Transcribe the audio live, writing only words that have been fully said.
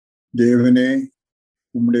தேவனே,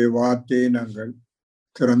 உம்முடைய வார்த்தையை நாங்கள்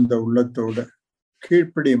திறந்த உள்ளத்தோட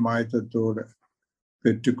கீழ்ப்படி மாயத்தோட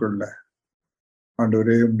பெற்றுக்கொள்ள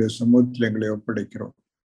ஆண்டவரே உம்முடைய சமூகத்தில் எங்களை ஒப்படைக்கிறோம்.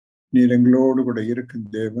 நீர் எங்களோடு கூட இருக்கும்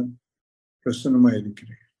தேவன், பிரசன்னமா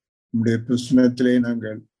இருக்கிறேன். உம்முடைய பிரசனத்திலே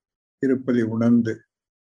நாங்கள் இருப்பதை உணர்ந்து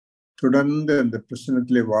தொடர்ந்து அந்த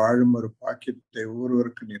பிரசனத்திலே வாழும் ஒரு பாக்கியத்தை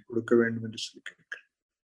ஒவ்வொருவருக்கு நீர் கொடுக்க வேண்டும் என்று சொல்லி கேட்கிறேன்.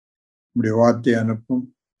 உம்முடைய வார்த்தையை அனுப்பும்,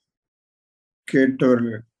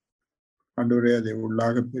 கேட்டவர்கள் ஆண்டவரே அதை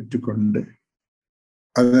உள்ளாக பெற்றுக்கொண்டு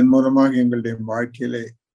அதன் மூலமாக எங்களுடைய வாழ்க்கையிலே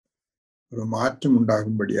ஒரு மாற்றம்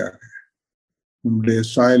உண்டாகும்படியாக உங்களுடைய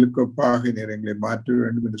சாயலுக்கு ஒப்பாக நீர் எங்களை மாற்ற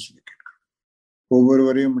வேண்டும் என்று சொல்லி கேட்கிறேன்.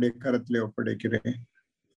 ஒவ்வொருவரையும் உடைய கரத்திலே ஒப்படைக்கிறேன்.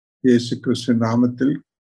 இயேசு கிறிஸ்து நாமத்தில்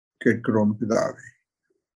கேட்கிறோம் பிதாவே.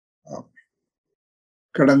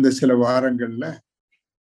 கடந்த சில வாரங்கள்ல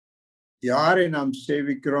யாரை நாம்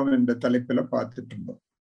சேவிக்கிறோம் என்ற தலைப்புல பார்த்துட்டு இருந்தோம்.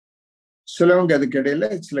 சிலவங்க அதுக்கு இடையில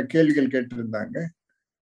சில கேள்விகள் கேட்டிருந்தாங்க.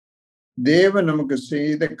 தேவன் நமக்கு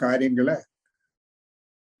செய்த காரியங்களை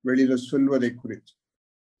வெளியில சொல்வதை குறித்து,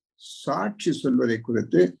 சாட்சி சொல்வதை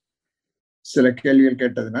குறித்து சில கேள்விகள்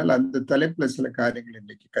கேட்டதுனால் அந்த தலைப்புல சில காரியங்கள்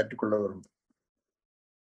இன்னைக்கு கற்றுக்கொள்ள வரும்.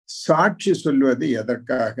 சாட்சி சொல்வது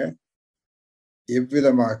எதற்காக,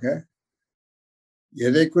 எவ்விதமாக,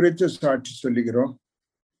 எதை குறித்து சாட்சி சொல்லுகிறோம்,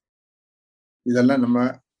 இதெல்லாம் நம்ம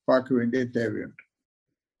பார்க்க வேண்டிய தேவையுண்டு.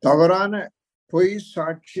 தவறான பொய்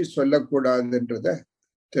சாட்சி சொல்லக்கூடாதுன்றத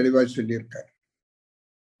தெளிவா சொல்லியிருக்காரு.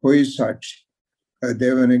 பொய் சாட்சி அது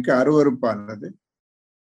தேவனுக்கு அருவருப்பானது,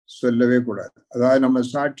 சொல்லவே கூடாது. அதாவது நம்ம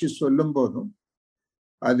சாட்சி சொல்லும் போதும்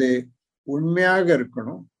அது உண்மையாக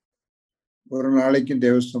இருக்கணும். ஒரு நாளைக்கும்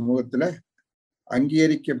தேவ சமூகத்துல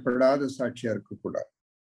அங்கீகரிக்கப்படாத சாட்சியா இருக்கக்கூடாது.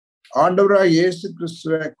 ஆண்டவராக இயேசு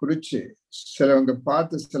கிறிஸ்துவை குறிச்சு சிலவங்க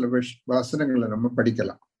பார்த்து சில வசனங்களை நம்ம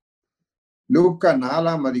படிக்கலாம். லூக்கா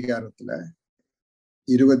 4ஆம் அதிகாரத்துல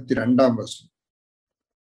 22ஆம் வசனம்.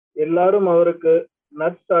 எல்லாரும் அவருக்கு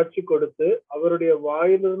நற்சாட்சி கொடுத்து அவருடைய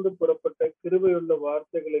வாயிலிருந்து புறப்பட்ட கிருபையுள்ள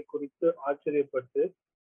வார்த்தைகளை குறித்து ஆச்சரியப்பட்டு,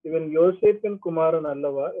 இவன் யோசேப்பின் குமாரன்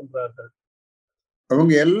அல்லவா என்றார்கள்.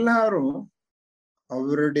 அவங்க எல்லாரும்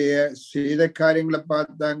அவருடைய செய்த காரியங்களை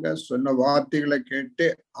பார்த்தாங்க, சொன்ன வார்த்தைகளை கேட்டு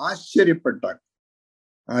ஆச்சரியப்பட்டாங்க.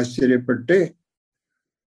 ஆச்சரியப்பட்டு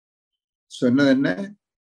சொன்னது என்ன?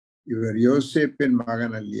 இவர் யோசேப்பின்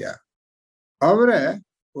மகன் அல்லையா? அவரை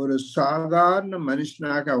ஒரு சாதாரண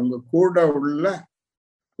மனுஷனாக, அவங்க கூட உள்ள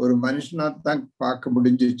ஒரு மனுஷனாத்தான் பார்க்க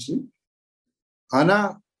முடிஞ்சிச்சு. ஆனா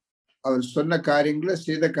அவர் சொன்ன காரியங்களை,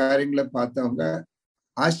 செய்த காரியங்களை பார்த்தவங்க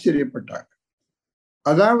ஆச்சரியப்பட்டாங்க.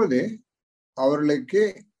 அதாவது அவர்களுக்கு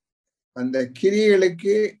அந்த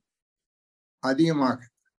கிரியைகளுக்கு அதிகமாக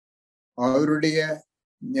அவருடைய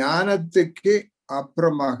ஞானத்துக்கு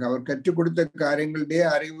அப்புறமாக அவர் கற்றுக் கொடுத்த காரியங்களுடைய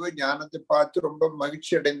அறிவு ஞானத்தை பார்த்து ரொம்ப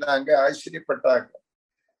மகிழ்ச்சி அடைந்தாங்க, ஆச்சரியப்பட்டாங்க.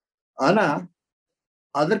 ஆனா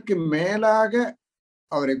அதற்கு மேலாக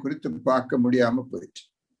அவரை குறித்து பார்க்க முடியாம போயிடுச்சு.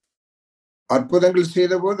 அற்புதங்கள்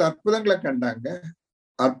செய்த போது அற்புதங்களை கண்டாங்க,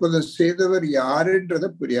 அற்புதம் செய்தவர் யாருன்றத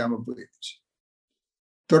புரியாம போயிடுச்சு.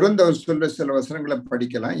 தொடர்ந்து அவர் சொல்ற சில வசனங்களை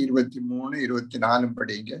படிக்கலாம். 23, 24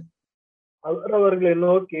 படிங்க. அவர் அவர்களை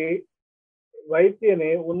நோக்கி,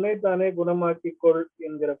 வைத்தியனே, உன்னைத்தானே குணமாக்கிக் கொள்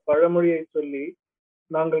என்கிற பழமொழியை சொல்லி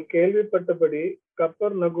நாங்கள் கேள்விப்பட்டபடி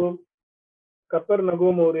கப்பர்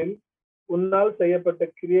நகூமூரில் உன்னால் செய்யப்பட்ட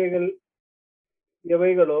கிரியைகள்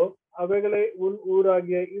எவைகளோ அவைகளை உன்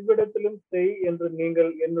ஊராகிய இவ்விடத்திலும் செய் என்று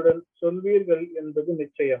நீங்கள் என்னுடன் சொல்வீர்கள் என்பது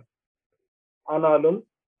நிச்சயம். ஆனாலும்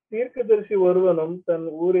தீர்க்கதரிசி ஒருவனும் தன்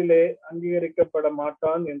ஊரிலே அங்கீகரிக்கப்பட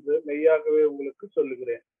மாட்டான் என்று மெய்யாகவே உங்களுக்கு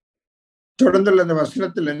சொல்லுகிறேன். தொடர்ந்து அந்த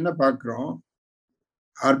வசனத்துல என்ன பார்க்கிறோம்?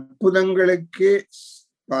 அற்புதங்களுக்கு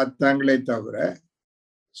பார்த்தாங்களே தவிர,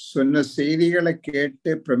 சொன்ன செய்திகளை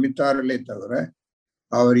கேட்டு பிரமித்தார்களே தவிர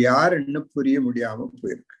அவர் யாருன்னு புரிய முடியாம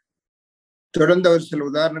போயிருக்கு. தொடர்ந்து அவர் சில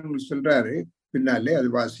உதாரணங்கள் சொல்றாரு, பின்னாலே அது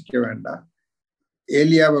வாசிக்க வேண்டாம்.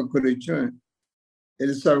 ஏலியாவை குறிச்சும்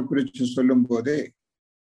எலிசாவை குறிச்சும் சொல்லும் போதே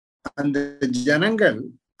அந்த ஜனங்கள்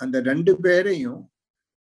அந்த 2 பேரையும்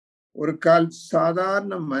ஒரு கால்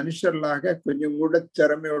சாதாரண மனுஷர்களாக, கொஞ்சம் கூட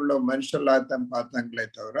திறமை உள்ள மனுஷர்களாகத்தான் பார்த்தாங்களே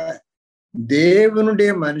தவிர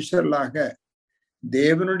தேவனுடைய மனுஷர்களாக,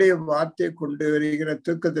 தேவனுடைய வார்த்தையை கொண்டு வருகிற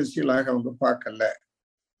தீர்க்கதரிசிகளாக அவங்க பார்க்கல.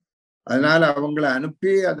 அதனால அவங்களை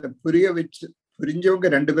அனுப்பி அதை புரிஞ்சவங்க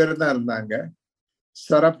 2 பேரும் தான் இருந்தாங்க.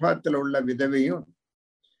 சரபாத்துல உள்ள விதவையும்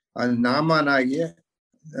அது நாமானாகிய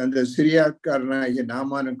அந்த சிரியாக்காரனாகிய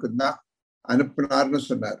நாமானுக்கும் தான் அனுப்பினார்னு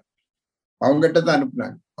சொன்னார். அவங்ககிட்ட தான்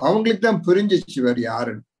அனுப்புனாங்க. அவங்களுக்கு தான் புரிஞ்சிச்சு இவர்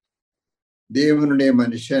யாருன்னு, தேவனுடைய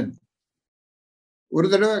மனுஷன். ஒரு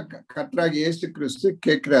தடவை கர்த்தராகிய இயேசு கிறிஸ்து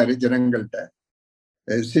கேட்கிறாரு ஜனங்கள்கிட்ட,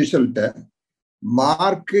 சீஷல்கிட்ட,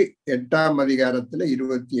 மார்க் 8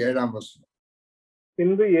 27.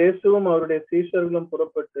 பின்பு இயேசுவும் அவருடைய சீஷர்களும்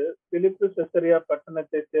புறப்பட்டு பிலிப்பு செசரியா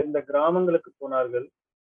பட்டணத்தை சேர்ந்த கிராமங்களுக்கு போனார்கள்.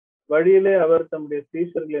 வழியிலே அவர் தம்முடைய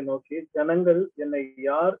சீஷர்களை நோக்கி, ஜனங்கள் என்னை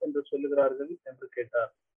யார் என்று சொல்லுகிறார்கள் என்று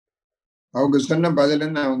கேட்டார். அவங்க சொன்ன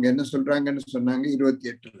பதிலன்னு அவங்க என்ன சொல்றாங்கன்னு சொன்னாங்க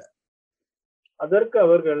 28. அதற்கு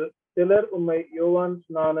அவர்கள், சிலர் உம்மை யோவான்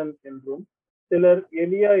ஸ்நானன் என்றும், சிலர்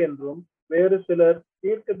எலியா என்றும், வேறு சிலர்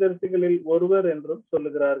தீர்க்கதரிசிகளில் ஒருவர் என்றும்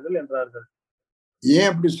சொல்லுகிறார்கள் என்றார்கள். ஏன்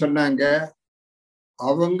அப்படி சொன்னாங்க?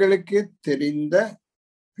 அவங்களுக்கு தெரிந்த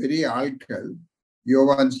பெரிய ஆட்கள்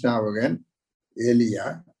யோவான் ஸ்நாபகன், எலியா,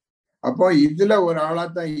 அப்போ இதுல ஒரு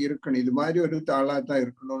ஆளாத்தான் இருக்கணும், இது மாதிரி ஒரு ஆளாத்தான்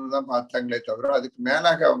இருக்கணும்னு தான் பார்த்தாங்களே தவிர அதுக்கு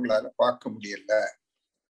மேலாக அவங்களால பார்க்க முடியல.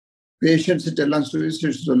 பேஷண்ட்ஸ் எல்லாம்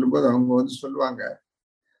சுவிசேஷம் சொல்லும்போது அவங்க சொல்லுவாங்க,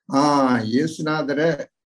 இயேசுநாதரை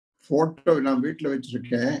போட்டோ நான் வீட்டுல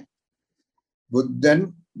வச்சிருக்கேன், புத்தன்,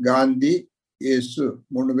 காந்தி, இயேசு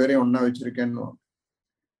 3 பேரையும் ஒன்னா வச்சிருக்கேன்னு.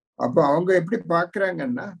 அப்ப அவங்க எப்படி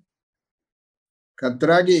பாக்குறாங்கன்னா,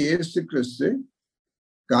 கர்த்தராகிய இயேசு கிறிஸ்து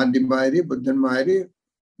காந்தி மாதிரி, புத்தன் மாதிரி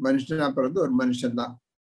மனுஷனா பிறந்து ஒரு மனுஷன் தான்,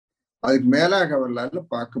 அதுக்கு மேலாக அவர்களால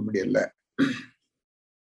பார்க்க முடியல.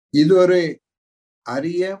 இது ஒரு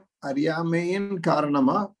அறியாமையின்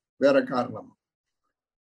காரணமா வேற காரணமா?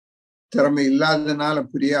 திறமை இல்லாததுனால,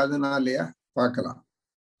 புரியாதனாலயா? பார்க்கலாம்.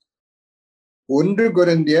 1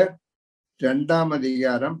 கொரிந்தியர்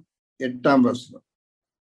 2:8.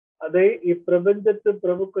 அதை இப்பிரபஞ்சத்து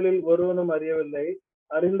பிரபுக்களில் ஒருவனும் அறியவில்லை,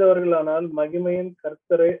 அறிந்தவர்களானால் மகிமையின்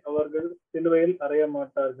கர்த்தரை அவர்கள் சிலுவையில் அறைய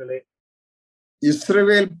மாட்டார்களே.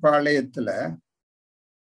 இஸ்ரவேல் பாளையத்துல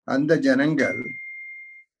அந்த ஜனங்கள்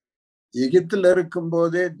எகிப்தில் இருக்கும்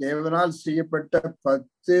போதே தேவனால் செய்யப்பட்ட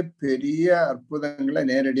 10 பெரிய அற்புதங்களை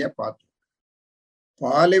நேரடியா பார்த்தோம்.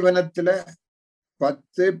 பாலைவனத்துல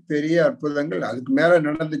 10 பெரிய அற்புதங்கள், அதுக்கு மேல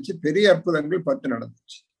நடந்துச்சு. பெரிய அற்புதங்கள் 10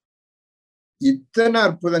 நடந்துச்சு. இத்தனை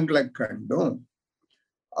அற்புதங்களை கண்டும்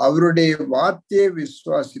அவருடைய வார்த்தையை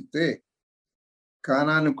விசுவாசித்து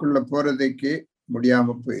கானானுக்குள்ள போறதுக்கு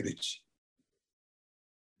முடியாம போயிருச்சு.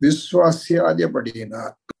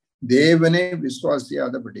 விசுவாசியாதபடியினார், தேவனே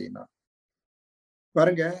விசுவாசியாதபடியினார்.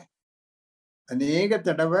 பாருங்க, அநேக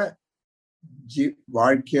தடவை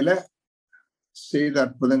வாழ்க்கையில செய்த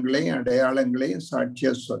அற்புதங்களையும் அடையாளங்களையும்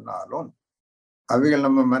சாட்சியா சொன்னாலும் அவைகள்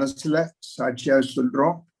நம்ம மனசுல சாட்சியா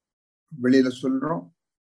சொல்றோம், வெளியில சொல்றோம்.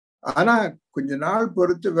 ஆனா கொஞ்ச நாள்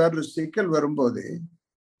பொறுத்து வேற சிக்கல் வரும்போது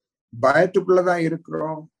பயத்துக்குள்ளதான்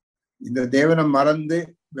இருக்கிறோம். இந்த தேவனை மறந்து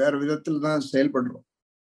வேற விதத்துல தான் செயல்படுறோம்.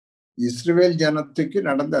 இஸ்ரவேல் ஜனத்துக்கு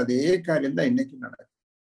நடந்த அதே காரியம் தான் இன்னைக்கு நடக்குது.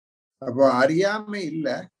 அப்போ அறியாமை இல்ல,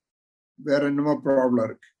 வேற என்னமோ ப்ராப்ளம்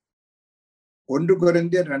இருக்கு. 1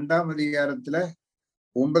 கொரிந்தியர் 2:9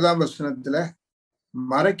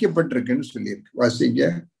 மறைக்கப்பட்டிருக்குன்னு சொல்லியிருக்கு. வாசிங்க.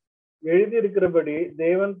 எழுதியிருக்கிறபடி,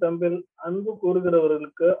 தேவன் தம்பில் அன்பு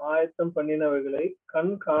கூறுகிறவர்களுக்கு ஆயத்தம் பண்ணினவைகளை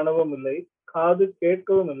கண் காணவும் இல்லை, காது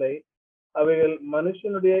கேட்கவும் இல்லை, அவைகள்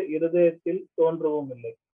மனுஷனுடைய இருதயத்தில் தோன்றவும்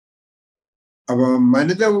இல்லை. அவ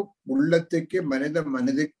மனித உள்ளத்துக்கு,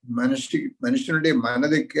 மனுஷனுடைய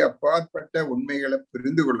மனதுக்கு அப்பாற்பட்ட உண்மைகளை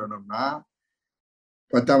புரிந்து கொள்ளணும்னா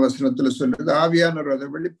 10 சொல்றது ஆவியானவர் அதை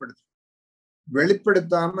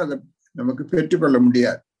வெளிப்படுத்தாம அதை நமக்கு பெற்றுக்கொள்ள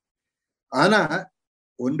முடியாது. ஆனா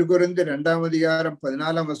 1 கொரிந்தியர்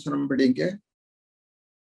 2:14 படிங்க.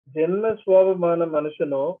 ஜென்ம சுவாபமான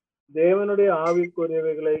மனுஷனோ தேவனுடைய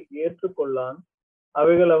ஆவிக்குரியவைகளை ஏற்றுக்கொள்ளான்,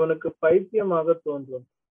 அவைகள் அவனுக்கு பைத்தியமாக தோன்றும்,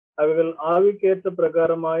 அவைகள் ஆவிக்கேற்ற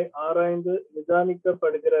பிரகாரமாய் ஆராய்ந்து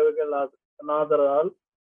நிதானிக்கப்படுகிறவைகள் ஆதலால்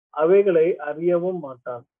அவைகளை அறியவும்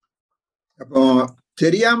மாட்டான். அப்போ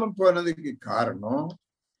தெரியாம போனதுக்கு காரணம்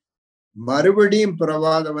மறுபடியும்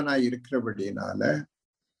பிறவாதவனாய் இருக்கிறபடினால,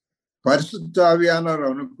 பரிசுத்த ஆவியானவர்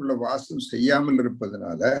அவனுக்குள்ள வாசம் செய்யாமல்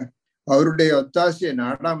இருப்பதனால, அவருடைய ஒத்தாசையை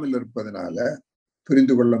நாடாமல் இருப்பதனால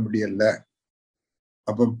புரிந்து கொள்ள முடியல.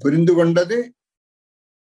 அப்ப புரிந்து கொண்டது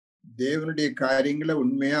தேவனுடைய காரியங்களை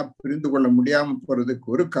உண்மையா புரிந்து கொள்ள முடியாம போறதுக்கு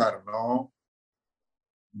ஒரு காரணம்,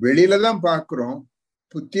 வெளியில தான் பார்க்கிறோம்,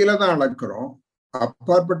 புத்தியில தான் அளக்கிறோம்,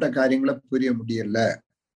 அப்பாற்பட்ட காரியங்களை புரிய முடியல.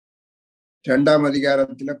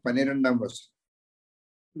 2:12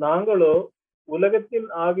 நாங்களோ உலகத்தின்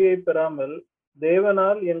ஆவியை பெறாமல்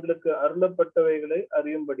தேவனால் எங்களுக்கு அருளப்பட்டவைகளை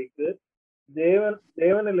அறியும்படிக்கு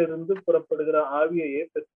தேவனிலிருந்து புறப்படுகிற ஆவியையே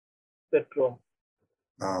பெற்றோம்.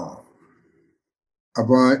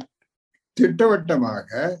 அப்போ திட்டவட்டமாக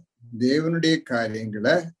தேவனுடைய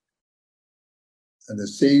காரியங்களை, அந்த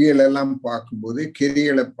செய்கைகள் எல்லாம் பார்க்கும்போது,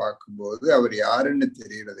 கிரிகளை பார்க்கும்போது அவர் யாருன்னு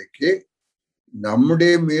தெரியறதுக்கு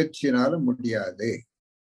நம்முடைய முயற்சியினால முடியாது.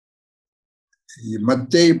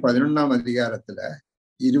 மத்தேயு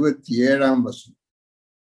 11:27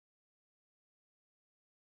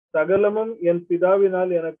 சகலமும் என்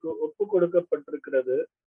பிதாவினால் எனக்கு ஒப்பு கொடுக்கப்பட்டிருக்கிறது.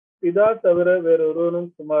 பிதா தவிர வேறொருவனும்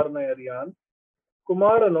குமாரனை அறியான்.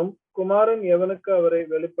 குமாரன் எவனுக்கு அவரை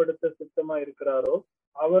வெளிப்படுத்த சித்தமா இருக்கிறாரோ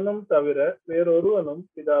அவனும் தவிர வேறொருவனும்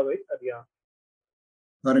பிதாவை அறியான்.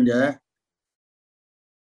 பாருங்க,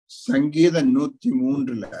 சங்கீதம்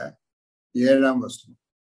 103:7.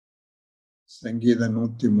 சங்கீதம்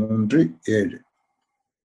 103:7.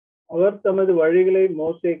 அவர் தமது வழிகளை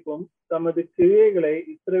மோசேக்கும் தமது கிரியைகளை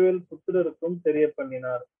இஸ்ரவேல் புத்திரருக்கும் தெரிய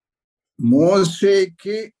பண்ணினார்.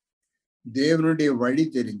 மோசேக்கு தேவனுடைய வழி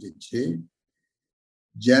தெரிஞ்சிச்சு.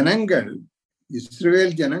 ஜனங்கள்,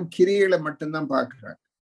 இஸ்ரவேல் ஜனம் கிரியைகளை மட்டும்தான் பார்க்கிறாங்க.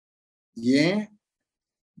 ஏன்?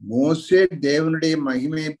 மோசே தேவனுடைய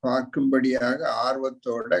மகிமையை பார்க்கும்படியாக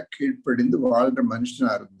ஆர்வத்தோட கீழ்ப்படிந்து வாழ்ற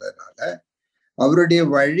மனுஷனா இருந்ததுனால அவருடைய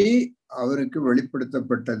வழி அவருக்கு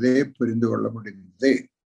வெளிப்படுத்தப்பட்டதே புரிந்து கொள்ள முடிந்தது.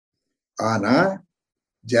 ஆனா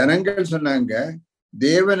ஜனங்கள் சொன்னாங்க,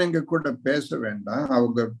 தேவன் எங்க கூட பேச வேண்டாம்,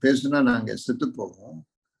 அவங்க பேசுனா நாங்க செத்து போவோம்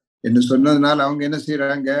என்று சொன்னதுனால அவங்க என்ன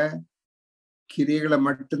செய்யறாங்க? கிரியைகளை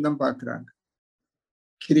மட்டும்தான் பாக்குறாங்க.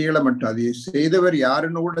 கிரியைகளை மட்டும், அதை செய்தவர்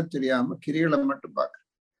யாருன்னு கூட தெரியாம கிரியைகளை மட்டும் பாக்குறாங்க.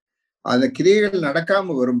 அந்த கிரியைகள்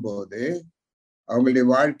நடக்காம வரும்போது அவங்களுடைய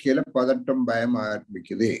வாழ்க்கையில பதட்டம், பயம்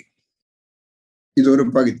ஆரம்பிக்குது. இது ஒரு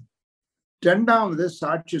பகுதி. இரண்டாவது,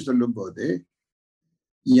 சாட்சி சொல்லும் போது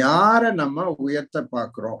யார நம்ம உயர்த்த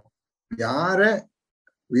பார்க்கிறோம், யார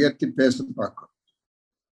உயர்த்தி பேச பார்க்கிறோம்.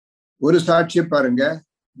 ஒரு சாட்சியை பாருங்க,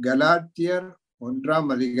 கலாத்தியர்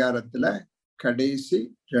 1 கடைசி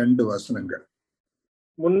 2 வசனங்கள்.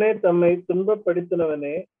 முன்னே தம்மை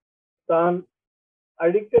துன்பப்படுத்தினவனே தான்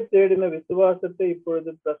அழிக்க தேடின விசுவாசத்தை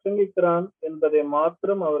இப்பொழுது பிரசங்கிக்கிறான் என்பதை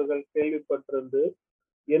மாத்திரம் அவர்கள் கேள்விப்பட்டிருந்து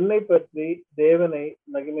என்னை பற்றி தேவனை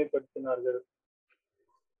மகிமைப்படுத்தினார்கள்.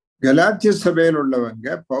 கலாத்திய சபையில் உள்ளவங்க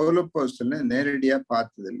பவுலப்போஸ்தலனை நேரடியா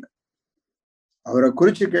பார்த்ததில்லை, அவரை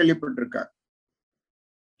குறிச்சு கேள்விப்பட்டிருக்காங்க.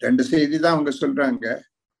 2 செய்தி தான் அவங்க சொல்றாங்க.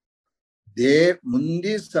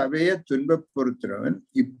 முந்தி சபையை துன்பப்படுத்துறவன்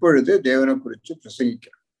இப்பொழுது தேவனை குறிச்சு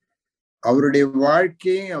பிரசங்கிக்கிறான். அவருடைய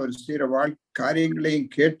வாழ்க்கையும் அவர் செய்யற காரியங்களையும்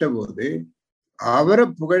கேட்டபோது அவரை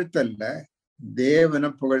புகழ்த்தல்ல, தேவனை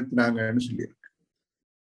புகழ்த்தினாங்கன்னு சொல்லியிருக்கு.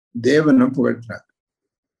 தேவனை புகழ்த்தினாங்க.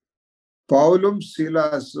 பவுலும்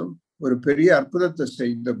சீலாசும் ஒரு பெரிய அற்புதத்தை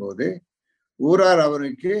செய்த போது ஊரார்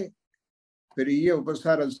அவருக்கு பெரிய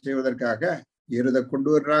உபசாரம் செய்வதற்காக எருதை கொண்டு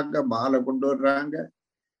வர்றாங்க, மாலை கொண்டு வர்றாங்க.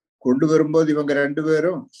 கொண்டு வரும்போது இவங்க 2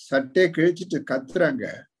 பேரும் சட்டை கிழிச்சிட்டு கத்துறாங்க,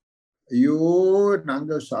 ஐயோ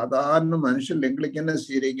நாங்க சாதாரண மனுஷன், எங்களுக்கு என்ன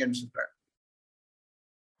செய்றீங்கன்னு சொல்றாங்க.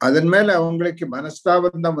 அதன் மேல அவங்களுக்கு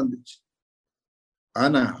மனஸ்தாபம் தான் வந்துச்சு.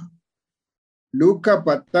 ஆனா லூக்கா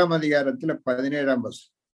 10:17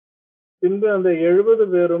 பின்பு அந்த 70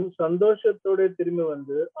 பேரும் சந்தோஷத்தோட திரும்பி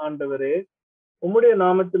வந்து, ஆண்டவரே, உம்முடைய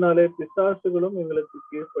நாமத்தினாலே பிசாசுகளும் எங்களுக்கு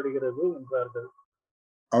கீழ்ப்படுகிறது என்றார்கள்.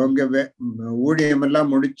 அவங்க ஊழியம்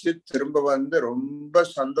எல்லாம் முடிச்சு திரும்ப வந்து ரொம்ப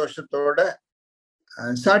சந்தோஷத்தோட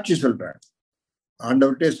சாட்சி சொல்றாங்க.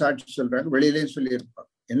 ஆண்டவர்கிட்டே சாட்சி சொல்றாங்க, வெளியிலேயும் சொல்லியிருப்பாங்க.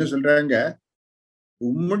 என்ன சொல்றாங்க?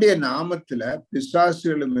 உம்முடைய நாமத்துல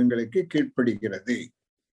பிசாசுகளும் எங்களுக்கு கீழ்ப்படுகிறது.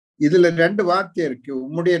 இதுல 2 வார்த்தை இருக்கு.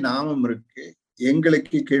 உம்முடைய நாமம் இருக்கு,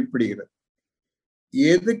 எங்களுக்கு கீழ்ப்படுகிறது.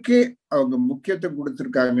 எதுக்கு அவங்க முக்கியத்துவம்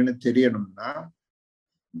கொடுத்திருக்காங்கன்னு தெரியணும்னா,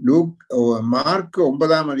 மார்க்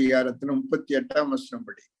 9:38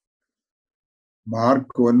 படி.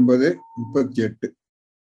 மார்க் 9:38.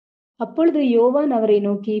 அப்பொழுது யோவான் அவரை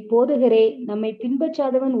நோக்கி, போதகரே, நம்மை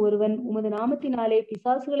பின்பற்றாதவன் ஒருவன் உமது நாமத்தினாலே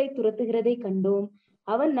பிசாசுகளை துரத்துகிறதை கண்டோம்.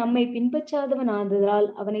 அவன் நம்மை பின்பற்றாதவன் ஆனதால்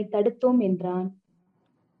அவனை தடுத்தோம் என்றான்.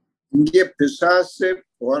 இங்கே பிசாசு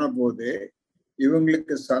போன போது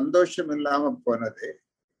இவங்களுக்கு சந்தோஷம் இல்லாம போனது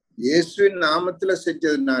இயேசுவின் நாமத்துல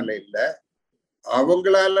செஞ்சதுனால இல்ல,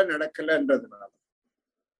 அவங்களால நடக்கலன்றதுனால.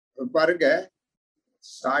 பாருங்க,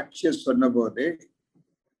 சாட்சிய சொன்ன போது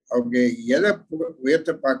அவங்க எதை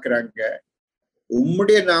உயர்த்த பாக்குறாங்க?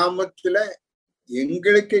 உம்முடைய நாமத்துல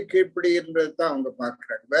எங்களுக்கு கீழ்ப்படுகின்றது தான் அவங்க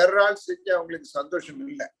பாக்குறாங்க. வேற ஆள் செஞ்சு அவங்களுக்கு சந்தோஷம்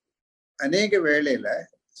இல்லை. அநேக வேளையில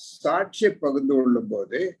சாட்சியை பகிர்ந்து கொள்ளும்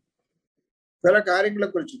போது பல காரியங்களை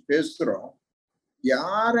குறிச்சு பேசுறோம்,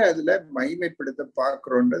 யார அதுல மகிமைப்படுத்த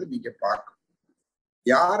பாக்குறோன்றது நீங்க பார்க்கணும்.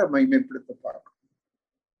 யார மகிமைப்படுத்த பார்க்கணும்?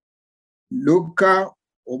 லூக்கா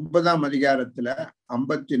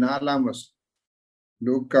 9:54.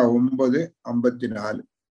 லூக்கா 9:54.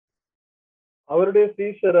 அவருடைய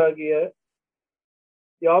சீஷராகிய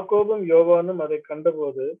யாக்கோபும் யோவானும் அதை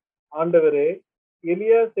கண்டபோது, ஆண்டவரே,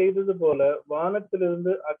 எலியா செய்தது போல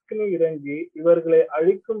வானத்திலிருந்து அக்னி இறங்கி இவர்களை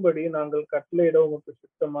அழிக்கும்படி நாங்கள் கட்டளையிட உமக்கு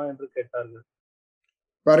சித்தமா என்று கேட்டார்கள்.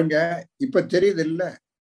 பாருங்க, இப்ப தெரியுது இல்ல,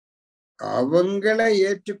 அவங்களை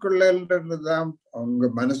ஏற்றுக்கொள்ளன்றதுதான் அவங்க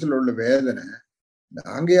மனசுல உள்ள வேதனை.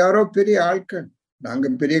 நாங்க யாரோ பெரிய ஆட்கள், நாங்க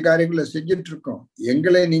பெரிய காரியங்களை செஞ்சுட்டு இருக்கோம்,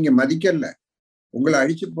 எங்களை நீங்க மதிக்கல, உங்களை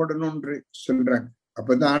அழிச்சு போடணும்னு சொல்றாங்க.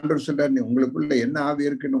 அப்பதான் ஆண்டவர் சொல்றாரு, நீ உங்களுக்குள்ள என்ன ஆவி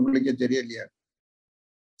இருக்குன்னு உங்களுக்கே தெரியலையா?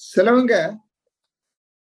 சிலவங்க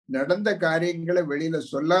நடந்த காரியங்களை வெளியில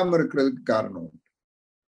சொல்லாம இருக்கிறதுக்கு காரணம்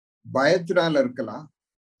பயத்தினால இருக்கலாம்.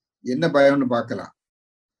 என்ன பயம்னு பார்க்கலாம்.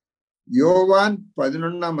 யோவான்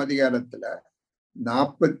 11ஆம் அதிகாரத்துல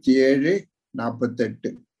 47,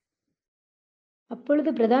 48. அப்பொழுது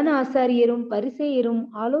பிரதான ஆசாரியரும் பரிசேயரும்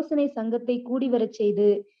ஆலோசனை சங்கத்தை கூடி வரச் செய்து,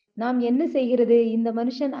 நாம் என்ன செய்கிறது? இந்த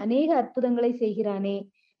மனுஷன் அநேக அற்புதங்களை செய்கிறானே,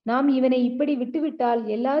 நாம் இவனை இப்படி விட்டுவிட்டால்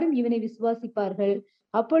எல்லாரும் இவனை விசுவாசிப்பார்கள்.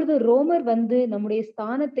 அப்பொழுது ரோமர் வந்து நம்முடைய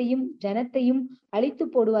ஸ்தானத்தையும் ஜனத்தையும் அழித்து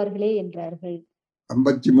போடுவார்களே என்றார்கள்.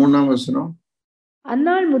 53ஆம் வசனம்.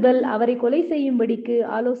 அந்நாள் முதல் அவரை கொலை செய்யும்படிக்கு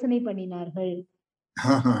ஆலோசனை பண்ணினார்கள்.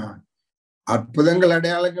 அற்புதங்கள்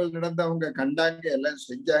அடையாளங்கள் நடந்தவங்க கண்டாங்க, எல்லாம்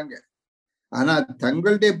செஞ்சாங்க. ஆனா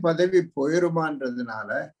தங்களுடைய பதவி போயிருமான்றதுனால,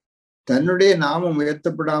 தன்னுடைய நாமம்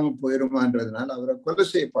உயர்த்தப்படாம போயிருமான்றதுனால அவரை கொலை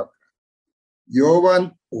செய்ய பார்க்கிறார். யோவான்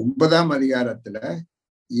 9ஆம் அதிகாரத்துல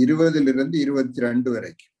 20 - 22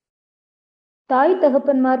 வரைக்கும். தாய்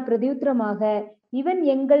தகப்பன்மார் பிரதியுத்தரமாக, இவன்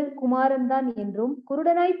எங்கள் குமாரன் தான் என்றும்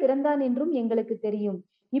குருடனாய் பிறந்தான் என்றும் எங்களுக்கு தெரியும்.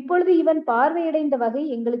 இப்பொழுது இவன் பார்வையடைந்த வகை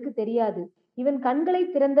எங்களுக்கு தெரியாது. இவன் கண்களை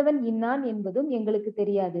திறந்தவன் இன்னான் என்பதும் எங்களுக்கு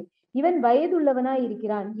தெரியாது. இவன் வயதுள்ளவனாய்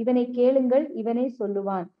இருக்கிறான், இவனை கேளுங்கள், இவனே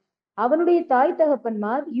சொல்லுவான். அவனுடைய தாய்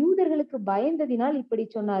தகப்பன்மார் யூதர்களுக்கு பயந்ததினால் இப்படி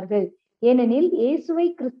சொன்னார்கள். ஏனெனில் இயேசுவை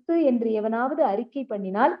கிறிஸ்து என்று எவனாவது அறிக்கை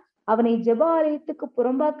பண்ணினால் அவனை ஜெப ஆலயத்துக்கு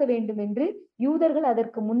புறம்பாக்க வேண்டும் என்று யூதர்கள்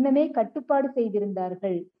அதற்கு முன்னமே கட்டுப்பாடு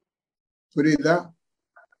செய்திருந்தார்கள். புரியுதா?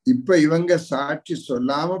 இப்ப இவங்க சாட்சி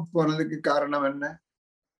சொல்லாம போனதுக்கு காரணம் என்ன?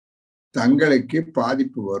 தங்களுக்கு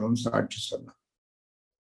பாதிப்பு வரும் சாட்சி சொன்னா.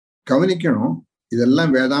 கவனிக்கணும்,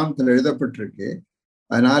 இதெல்லாம் வேதாந்தத்தில் எழுதப்பட்டிருக்கு.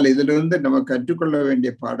 அதனால இதுல இருந்து நம்ம கற்றுக்கொள்ள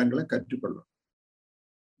வேண்டிய பாடங்களை கற்றுக்கொள்ளும்.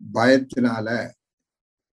 பயத்தினால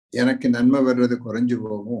எனக்கு நன்மை வர்றது குறைஞ்சு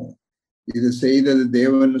போகும், இது செய்தது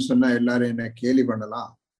தேவன்னு சொன்னா எல்லாரும் என்ன கேலி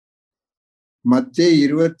பண்ணலாம். மத்தேயு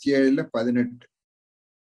 27:18.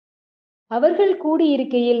 அவர்கள்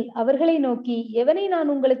கூடியிருக்கையில் அவர்களை நோக்கி, எவனை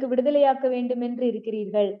நான் உங்களுக்கு விடுதலையாக்க வேண்டும் என்று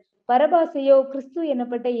இருக்கிறீர்கள்? பரபாசையோ கிறிஸ்து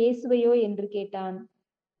எனப்பட்ட இயேசுவையோ என்று கேட்டான்.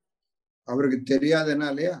 அவருக்கு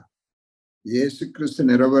தெரியாதனாலயா? இயேசு கிறிஸ்து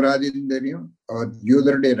நிரபராதின்னு தெரியும், அவர்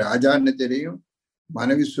யூதருடைய ராஜான்னு தெரியும்,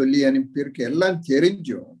 மனைவி சொல்லி அனுப்பியிருக்கு, எல்லாம்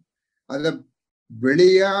தெரிஞ்சும் அத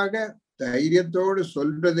வெளியாக தைரியத்தோடு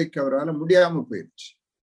சொல்றதுக்கு அவரால் முடியாம போயிடுச்சு.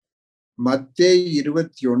 மத்தேயு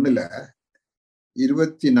 21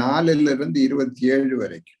 24 - 27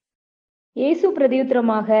 வரைக்கும். இயேசு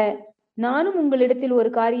பிரதியுத்தரமாக, நானும் உங்களிடத்தில் ஒரு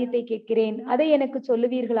காரியத்தை கேட்கிறேன், அதை எனக்கு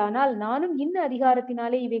சொல்லுவீர்களானால் நானும் இன்ன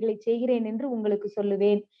அதிகாரத்தினாலே இவைகளை செய்கிறேன் என்று உங்களுக்கு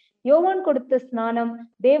சொல்லுவேன். யோவான் கொடுத்த ஸ்நானம்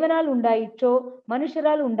தேவனால் உண்டாயிற்றோ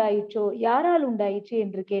மனுஷரால் உண்டாயிற்றோ, யாரால் உண்டாயிற்று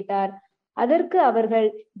என்று கேட்டார். அதற்கு அவர்கள்,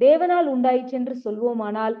 தேவனால் உண்டாயிற்று என்று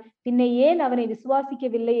சொல்வோமானால் பின்ன ஏன் அவனை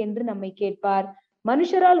விசுவாசிக்கவில்லை என்று நம்மை கேட்பார்.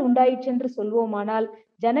 மனுஷரால் உண்டாயிற்று என்று சொல்வோமானால்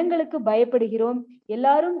ஜனங்களுக்கு பயப்படுகிறோம்,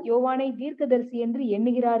 எல்லாரும் யோவானை தீர்க்கதரிசி என்று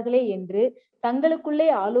எண்ணுகிறார்களே என்று தங்களுக்குள்ளே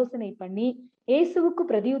ஆலோசனை பண்ணி இயேசுவுக்கு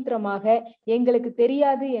பிரதியுத்தரமாக, எங்களுக்கு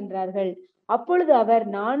தெரியாது என்றார்கள். அப்பொழுது அவர்,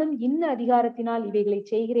 நானும் இன்ன அதிகாரத்தினால் இவைகளை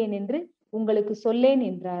செய்கிறேன் என்று உங்களுக்கு சொல்லேன்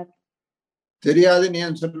என்றார். தெரியாதுன்னு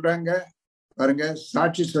ஏன் சொல்றாங்க பாருங்க.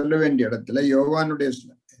 சாட்சி சொல்ல வேண்டிய இடத்துல யோவானுடைய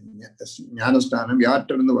ஞானஸ்தானம்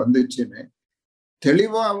யார்கிட்ட இருந்து வந்துச்சுன்னு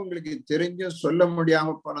தெளிவா அவங்களுக்கு தெரிஞ்சும் சொல்ல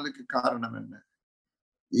முடியாம போனதுக்கு காரணம் என்ன?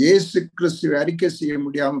 இயேசு கிறிஸ்துவை அறிக்கை செய்ய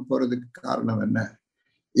முடியாம போறதுக்கு காரணம் என்ன?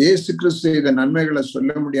 இயேசு கிறிஸ்து செய்த நன்மைகளை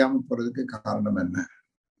சொல்ல முடியாம போறதுக்கு காரணம் என்ன?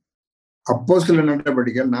 அப்போஸ்தலர்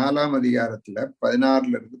நடவடிக்கைகள் 4ஆம் அதிகாரத்துல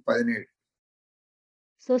 16 - 17.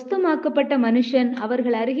 சொஸ்தமாக்கப்பட்ட மனுஷன்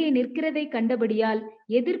அவர்கள் அருகே நிற்கிறதை கண்டபடியால்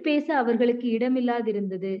எதிர்பேச அவர்களுக்கு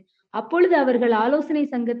இடமில்லாதிருந்தது. அப்பொழுது அவர்களை ஆலோசனை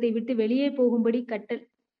சங்கத்தை விட்டு வெளியே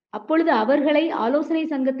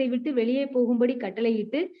போகும்படி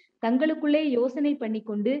கட்டளையிட்டு தங்களுக்குள்ளே யோசனை பண்ணி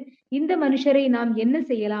கொண்டு, இந்த மனுஷரை நாம் என்ன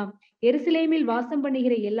செய்யலாம்? எருசலேமில் வாசம்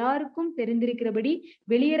பண்ணுகிற எல்லாருக்கும் தெரிந்திருக்கிறபடி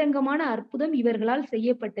வெளியரங்கமான அற்புதம் இவர்களால்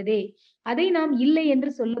செய்யப்பட்டதே, அதை நாம் இல்லை என்று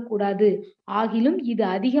சொல்லக்கூடாது. ஆகிலும் இது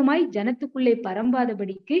அதிகமாய் ஜனத்துக்குள்ளே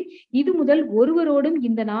பரம்பாதபடிக்கு இது முதல் ஒருவரோடும்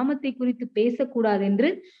இந்த நாமத்தை குறித்து பேசக்கூடாது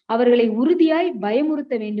என்று அவர்களை உறுதியாய்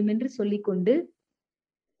பயமுறுத்த வேண்டும் என்று சொல்லிக்கொண்டு,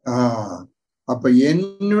 அப்ப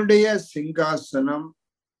என்னுடைய சிங்காசனம்,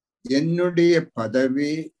 என்னுடைய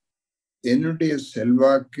பதவி, என்னுடைய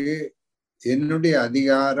செல்வாக்கு, என்னுடைய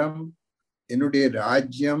அதிகாரம், என்னுடைய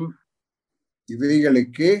ராஜ்யம்,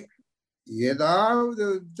 இவைகளுக்கு ஏதாவது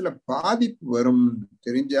விதத்துல பாதிப்பு வரும்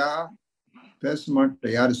தெரிஞ்சா பேச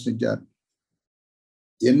மாட்டேன். யாரு செஞ்சார்?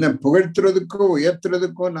 என்ன புகழ்த்துறதுக்கோ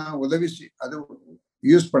உயர்த்துறதுக்கோ நான் உதவி அது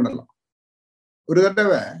யூஸ் பண்ணலாம். ஒரு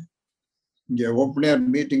தடவை இங்க ஓப்பனியர்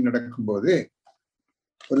மீட்டிங் நடக்கும்போது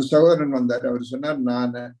ஒரு சகோதரன் வந்தார். அவர் சொன்னார்,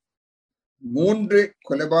 நான் 3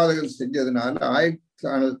 கொலைபாதகங்கள் செஞ்சதுனால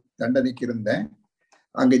ஆயுள் தண்டனைக்கு இருந்தேன்.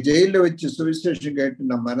 அங்க ஜெயில வச்சு சுவிசேஷம் கேட்டு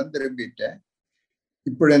நான் மனம் திரும்பிட்டேன்.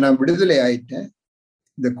 இப்படி நான் விடுதலை ஆயிட்டேன்.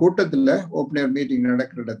 இந்த கூட்டத்துல ஓப்பனியர் மீட்டிங்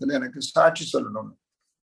நடக்கிற இடத்துல எனக்கு சாட்சி சொல்லணும்னு.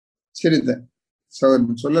 சரிதான்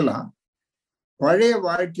சகோதரன் சொல்லலாம். பழைய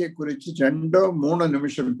வாழ்க்கையை குறித்து 2-3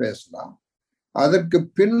 நிமிஷம் பேசலாம். அதற்கு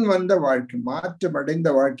பின் வந்த வாழ்க்கை, மாற்றம் அடைந்த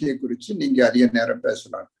வாழ்க்கையை குறித்து நீங்க அதிக நேரம்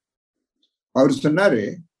பேசலாம். அவர் சொன்னாரு,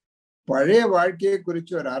 பழைய வாழ்க்கையை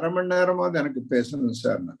குறித்து ஒரு 1/2 மணி நேரமாவது எனக்கு பேசணும்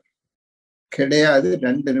சார். கிடையாது,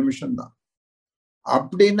 2 நிமிஷம் தான்.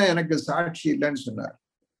 அப்படின்னா எனக்கு சாட்சி இல்லைன்னு சொன்னார்.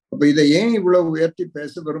 அப்ப இதை ஏன் இவ்வளவு உயர்த்தி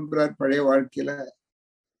பேச விரும்புறார்? பழைய வாழ்க்கையில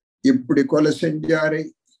இப்படி கொலை செஞ்சாரு,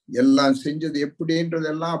 எல்லாம் செஞ்சது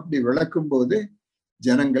எப்படின்றதெல்லாம் அப்படி விளக்கும் போது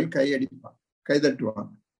ஜனங்கள் கையடிப்பாங்க,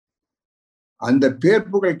 கைதட்டுவாங்க. அந்த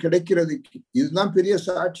பேர்ப்புகள் கிடைக்கிறதுக்கு இதுதான் பெரிய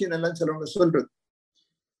சாட்சின்னு எல்லாம் சிலவங்க சொல்றது.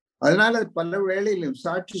 அதனால பல வேளையிலும்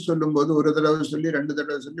சாட்சி சொல்லும் போது 1 தடவை சொல்லி 2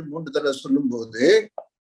 தடவை சொல்லி 3 தடவை சொல்லும் போது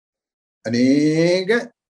அநேக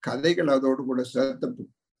கதைகள் அதோடு கூட சேர்த்து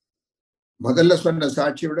முதல்ல சொன்ன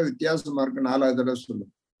சாட்சியை விட வித்தியாசமா இருக்கு 4வது தடவை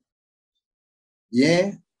சொல்லும்.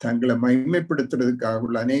 ஏன்? தங்களை மகிமைப்படுத்துறதுக்காக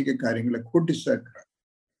உள்ள அநேக காரியங்களை கூட்டி சேர்க்கிறார்.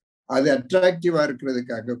 அது அட்ராக்டிவா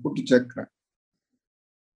இருக்கிறதுக்காக கூட்டி சேர்க்கிறார்.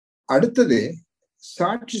 அடுத்தது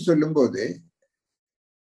சாட்சி சொல்லும் போது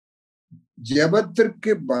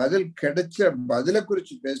ஜெபத்திற்கு பதில் கிடைச்ச பதிலை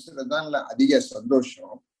குறிச்சு பேசுறதுதான் அதிக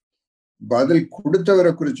சந்தோஷம். பதில்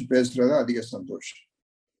கொடுத்தவரை குறிச்சு பேசுறது அதிக சந்தோஷம்.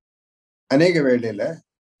 அநேக வேளையில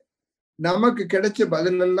நமக்கு கிடைச்ச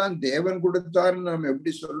பதில் எல்லாம் தேவன் கொடுத்தாருன்னு நம்ம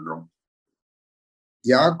எப்படி சொல்றோம்?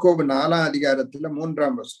 யாக்கோபு 4ஆம் அதிகாரத்துல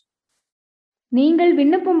 3ஆம் வசனம், நீங்கள்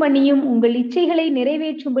விண்ணப்பம் பண்ணியும் உங்கள் இச்சைகளை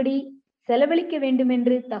நிறைவேற்றும்படி செலவழிக்க வேண்டும்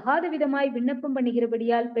என்று தகாத விதமாய் விண்ணப்பம்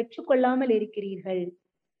பண்ணுகிறபடியால் பெற்றுக்கொள்ளாமல் இருக்கிறீர்கள்.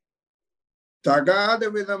 தகாத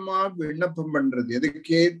விதமா விண்ணப்பம் பண்றது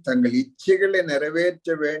எதுக்கே? தங்கள் இச்சைகளை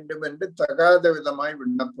நிறைவேற்ற வேண்டும் என்று தகாத விதமாய்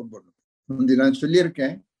விண்ணப்பம் பண்ணும். நான்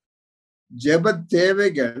சொல்லியிருக்கேன், ஜெப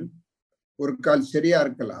தேவைகள் ஒரு கால் சரியா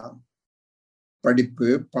இருக்கலாம். படிப்பு,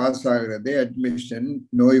 பாஸ் ஆகிறது, அட்மிஷன்,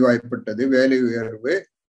 நோய்வாய்ப்பட்டது, வேலை உயர்வு,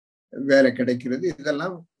 வேலை கிடைக்கிறது,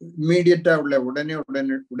 இதெல்லாம் இம்மீடியட்டா உள்ள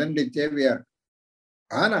உடனடி தேவையா இருக்கு.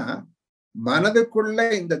 ஆனா மனதுக்குள்ள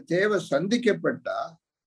இந்த தேவை சந்திக்கப்பட்டா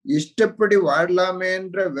இஷ்டப்படி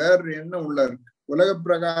வாழலாமேன்ற வேறு எண்ணம் உள்ள இருக்கு. உலக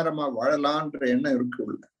பிரகாரமா வாழலான்ற எண்ணம் இருக்கு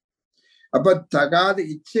உள்ள. அப்ப தகாத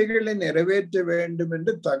இச்சைகளை நிறைவேற்ற வேண்டும்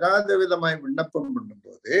என்று தகாத விதமாய் விண்ணப்பம்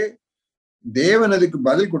பண்ணும்போது தேவன் அதுக்கு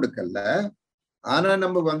பதில் கொடுக்கல. ஆனா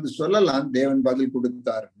நம்ம சொல்லலாம் தேவன் பதில்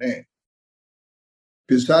கொடுத்தாருன்னு.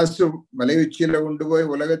 பிசாசு மலை உச்சியில கொண்டு போய்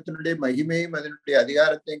உலகத்தினுடைய மகிமையும் அதனுடைய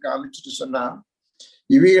அதிகாரத்தையும் காமிச்சிட்டு சொன்னா,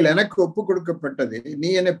 இவைகள் எனக்கு ஒப்பு கொடுக்கப்பட்டது, நீ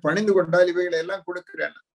என்னை பணிந்து கொண்டால் இவைகளை எல்லாம்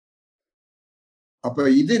கொடுக்கிறேன். அப்ப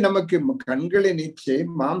இது நமக்கு கண்களின் இச்சை,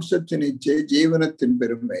 மாம்சத்தின் இச்சை, ஜீவனத்தின்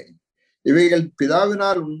பெருமை. இவைகள்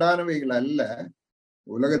பிதாவினால் உண்டானவைகள் அல்ல,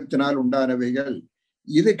 உலகத்தினால் உண்டானவைகள்.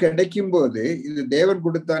 இது கிடைக்கும் போது இது தேவன்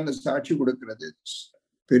கொடுத்தான்னு சாட்சி கொடுக்கிறது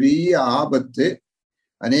பெரிய ஆபத்து,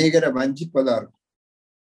 அநேகரை வஞ்சிப்பதா இருக்கும்.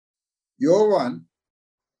 யோவான்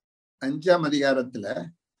 5ஆம் அதிகாரத்துல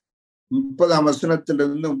 30ஆம்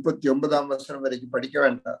வசனத்திலிருந்து 39ஆம் வசனம் வரைக்கும் படிக்க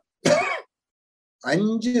வேண்டாம்.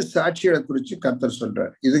 5 சாட்சிகளை குறிச்சு கர்த்தர்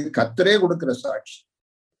சொல்றார். இது கர்த்தரே கொடுக்கிற சாட்சி.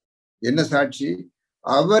 என்ன சாட்சி?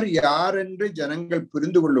 அவர் யார் என்று ஜனங்கள்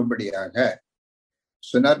புரிந்து கொள்ளும்படியாக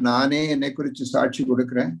சொன்னார். நானே என்னை குறிச்சு சாட்சி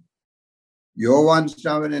கொடுக்கிறேன். யோவான்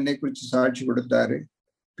ஸ்நாபன் என்னை குறிச்சு சாட்சி கொடுத்தாரு.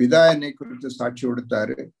 பிதா என்னை குறித்து சாட்சி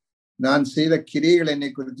கொடுத்தாரு. நான் செய்த கிரியைகள் என்னை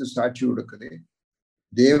குறித்து சாட்சி கொடுக்குது.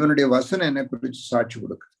 தேவனுடைய வசனம் என்னை குறித்து சாட்சி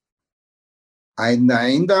கொடுக்குது. இந்த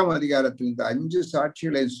 5ஆம் அதிகாரத்தில் இந்த 5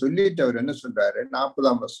 சாட்சிகளை சொல்லிட்டு அவர் என்ன சொல்றாரு?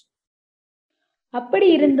 40ஆம் வசனம், அப்படி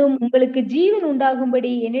இருந்தும் உங்களுக்கு ஜீவன்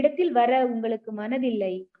உண்டாகும்படி என்னிடத்தில் வர உங்களுக்கு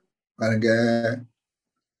மனதில்லை. பாருங்க,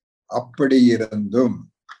 அப்படி இருந்தும்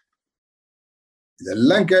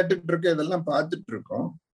இதெல்லாம் கேட்டுட்டு இருக்கோம், இதெல்லாம் பார்த்துட்டு இருக்கோம்.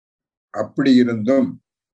 அப்படி இருந்தும்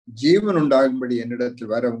ஜீவன் உண்டாகும்படி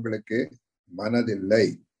என்னிடத்தில் வர உங்களுக்கு மனதில்லை.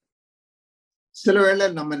 சில வேளை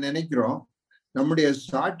நம்ம நினைக்கிறோம் நம்முடைய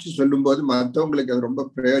சாட்சி சொல்லும் போது மற்றவங்களுக்கு அது ரொம்ப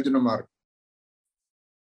பிரயோஜனமா இருக்கும்.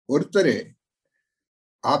 ஒருத்தர்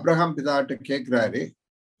ஆபிரகாம் பிதாட்ட கேட்கிறாரு,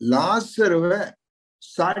 லாசருவை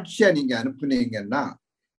சாட்சியா நீங்க அனுப்புனீங்கன்னா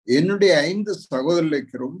என்னுடைய 5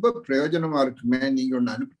 சகோதரர்களுக்கு ரொம்ப பிரயோஜனமா இருக்குமே, நீங்க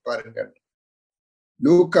ஒண்ணு அனுப்பி பாருங்க.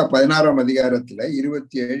 லூக்கா 16ஆம் அதிகாரத்துல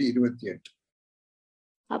 27, 28.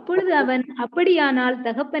 அப்பொழுது அவன், அப்படியானால்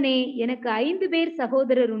தகப்பனே, எனக்கு 5 பேர்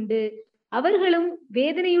சகோதரர் உண்டு. அவர்களும்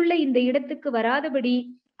வேதனையுள்ள இந்த இடத்துக்கு வராதபடி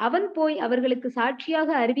அவன் போய் அவர்களுக்கு சாட்சியாக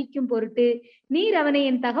அறிவிக்கும் பொருட்டு நீர் அவனை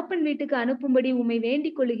என் தகப்பன் வீட்டுக்கு அனுப்பும்படி உம்மை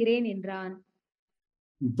வேண்டிக் கொள்கிறேன் என்றான்.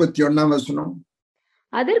 31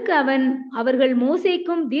 அதற்கு அவன், அவர்கள்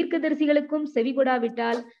மோசேக்கும் தீர்க்கதரிசிகளுக்கும்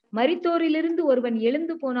செவிகொடாவிட்டால் மரித்தோரிலிருந்து ஒருவன்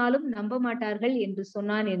எழுந்து போனாலும் நம்ப மாட்டார்கள் என்று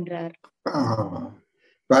சொன்னான் என்றார்.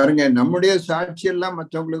 பாருங்க, நம்முடைய சாட்சி எல்லாம்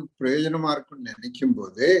மற்றவங்களுக்கு பிரயோஜனமா இருக்கும்னு நினைக்கும்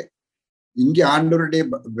போது இங்க ஆண்டவருடைய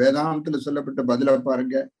வேதாந்தத்துல சொல்லப்பட்ட பதில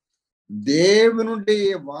பாருங்க. தேவனுடைய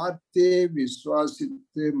வார்த்தையை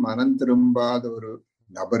விசுவாசித்து மனம் திரும்பாத ஒரு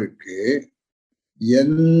நபருக்கு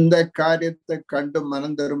எந்த காரியத்தை கண்டு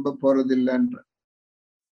மனம் திரும்ப போறதில்லைன்ற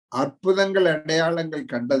அற்புதங்கள் அடையாளங்கள்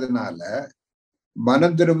கண்டதுனால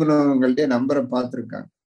மனம் திரும்பினவங்களுடைய நம்பரை பார்த்திருக்காங்க.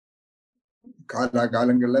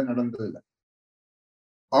 காலங்கள்ல நடந்ததுல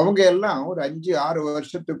அவங்க எல்லாம் ஒரு 5-6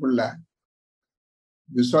 வருஷத்துக்குள்ள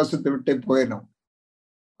விசுவாசத்தை விட்டு போயிடும்.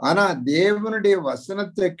 ஆனா தேவனுடைய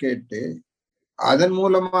வசனத்தை கேட்டு அதன்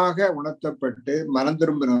மூலமாக உணர்த்தப்பட்டு மனம்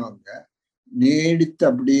திரும்பினவங்க நீடித்து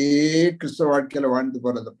அப்படியே கிறிஸ்தவ வாழ்க்கையில வாழ்ந்து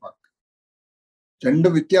போறதை பார்க்க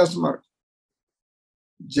ரெண்டும் வித்தியாசமா இருக்கும்.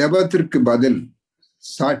 ஜெபத்திற்கு பதில்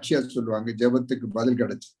சாட்சியா சொல்லுவாங்க, ஜெபத்துக்கு பதில்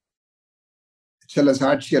கிடைச்சு. சில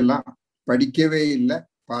சாட்சியெல்லாம் படிக்கவே இல்லை,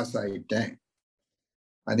 பாஸ் ஆயிட்டேன்.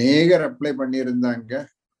 அநேகர் அப்ளை பண்ணியிருந்தாங்க,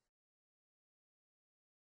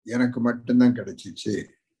 எனக்கு மட்டும்தான் கிடைச்சிச்சு.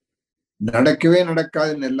 நடக்கவே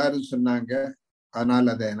நடக்காதுன்னு எல்லாரும் சொன்னாங்க, ஆனால்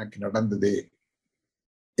அது எனக்கு நடந்தது.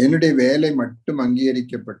 என்னுடைய வேலை மட்டும்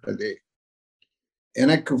அங்கீகரிக்கப்பட்டது.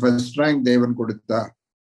 எனக்கு ஃபர்ஸ்ட் ரேங்க் தேவன் கொடுத்தா,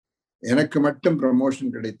 எனக்கு மட்டும்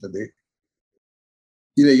ப்ரமோஷன் கிடைத்தது.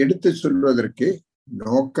 இதை எடுத்து சொல்வதற்கு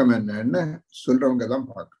நோக்கம் என்னன்னு சொல்றவங்க தான்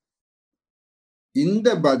பார்க்கணும். இந்த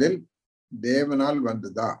பதில் தேவனால்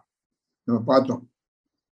வந்ததா நம்ம பார்த்தோம்.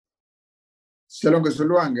 சிலவங்க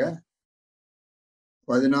சொல்லுவாங்க,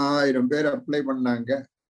 10,000 பேர் அப்ளை பண்ணாங்க,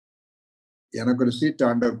 எனக்கு ஒரு சீட்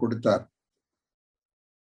ஆண்டவர் கொடுத்தார்.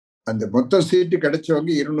 அந்த மொத்த சீட்டு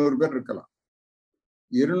கிடைச்சவங்க 200 பேர் இருக்கலாம்.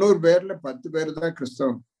 200 பேர்ல 10 பேர் தான்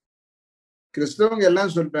கிறிஸ்தவங்க. கிறிஸ்தவங்க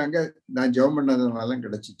எல்லாம் சொல்றாங்க, நான் ஜெபம் பண்ணதுனால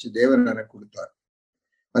கிடைச்சிச்சு, தேவன் எனக்கு கொடுத்தார்.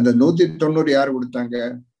 அந்த 190 யார் கொடுத்தாங்க?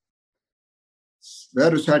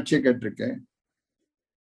 வேற சாட்சியை கேட்டிருக்கேன்.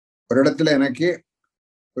 ஒரு இடத்துல எனக்கு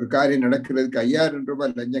ஒரு காரியம் நடக்கிறதுக்கு 5,000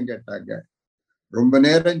 ரூபாய் லஞ்சம் கேட்டாங்க. ரொம்ப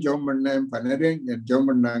நேரம் ஜெபம் பண்ணேன், 12 ஜெபம்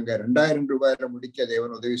பண்ணாங்க. 2,000 ரூபாயில முடிக்க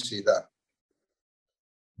தேவன் உதவி செய்தார்.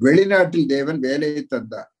 வெளிநாட்டில் தேவன் வேலையை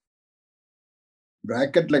தந்தார்.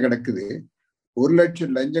 பிராக்கெட்ல கிடக்குது, 1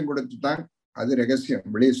 லட்சம் லஞ்சம் கொடுத்துதான், அது ரகசியம்,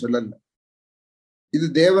 வெளியே சொல்லல. இது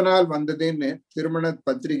தேவனால் வந்ததுன்னு திருமண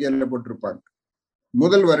பத்திரிகையில போட்டிருப்பாங்க.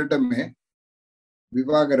 முதல் வருடமே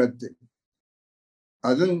விவாகரத்து.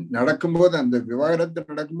 அது நடக்கும்போது, அந்த விவாகரத்து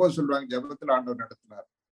நடக்கும்போது சொல்றாங்க, ஜெபத்தில் ஆண்டவர் நடத்தினார்.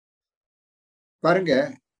 பாருங்க,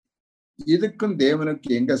 இதுக்கும் தேவனுக்கு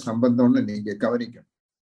எங்க சம்பந்தம்னு நீங்க கவனிக்கணும்.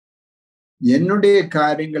 என்னுடைய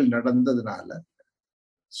காரியங்கள் நடந்ததுனால,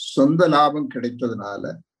 சொந்த லாபம்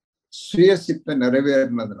கிடைத்ததுனால, சுயசித்த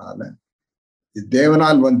நிறைவேறினதுனால இது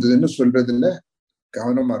தேவனால் வந்ததுன்னு சொல்றதுல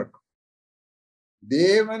கவனமா இருக்கும்.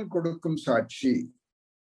 தேவன் கொடுக்கும் சாட்சி,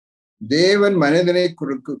 தேவன் மனிதனை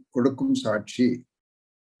கொடுக்கும் சாட்சி,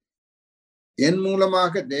 என்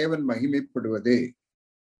மூலமாக தேவன் மகிமைப்படுவது,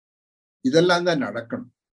 இதெல்லாம் தான்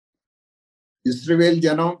நடக்கணும். இஸ்ரவேல்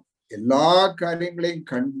ஜனம் எல்லா காரியங்களையும்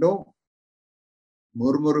கண்டும்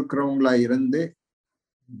முறுமுறுக்கிறவங்களா இருந்து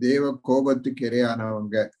தேவ கோபத்துக்கு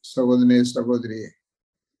இரையானவங்க. சகோதரனே சகோதரியே,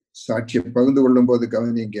 சாட்சியை பகிர்ந்து கொள்ளும் போது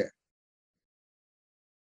கவனிங்க.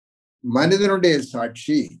 மனிதனுடைய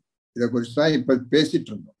சாட்சி, இதை குறிச்சுதான் இப்ப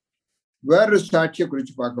பேசிட்டு இருந்தோம். வேற சாட்சியை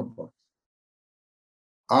குறிச்சு பார்க்க போறோம்.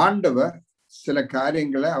 ஆண்டவர் சில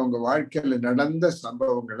காரியங்களை, அவங்க வாழ்க்கையில நடந்த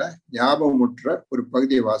சம்பவங்களை ஞாபகமுற்ற ஒரு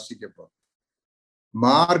பகுதியை வாசிக்க போறோம்.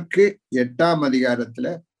 மார்க்கு 8ஆம் அதிகாரத்துல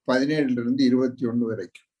 17-21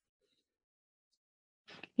 வரைக்கும்.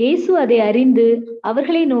 இயேசு அதை அறிந்து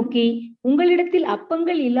அவர்களை நோக்கி, உங்களிடத்தில்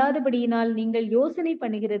அப்பங்கள் இல்லாதபடியினால் நீங்கள் யோசனை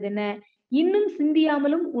பண்ணுகிறதென்ன? இன்னும்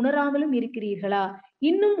சிந்தியாமலும் உணராமலும் இருக்கிறீர்களா?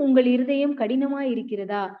 இன்னும் உங்கள் இருதயம் கடினமாய்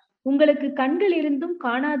இருக்கிறதா? உங்களுக்கு கண்கள் இருந்தும்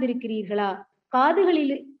காணாதிருக்கிறீர்களா?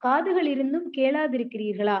 காதுகள் இருந்தும்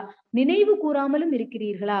கேளாதிருக்கிறீர்களா? நினைவு கூறாமலும்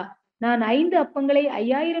இருக்கிறீர்களா? நான் 5 அப்பங்களை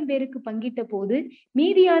 5,000 பேருக்கு பங்கிட்ட போது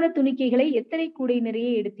மீதியான துணிக்கைகளை எத்தனை கூடை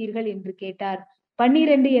நிறைய எடுத்தீர்கள் என்று கேட்டார்.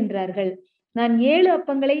 12 என்றார்கள். நான் 7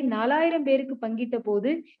 அப்பங்களை 4,000 பேருக்கு பங்கிட்ட போது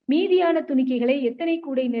மீதியான துணிக்கைகளை எத்தனை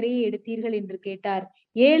கூடை நிறைய எடுத்தீர்கள் என்று கேட்டார்.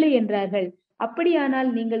 7 என்றார்கள். அப்படியானால்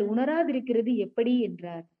நீங்கள் உணராதிருக்கிறது எப்படி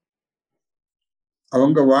என்றார்.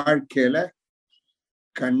 அவங்க வாழ்க்கையில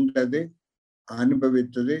கண்டது,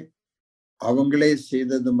 அனுபவித்தது, அவங்களே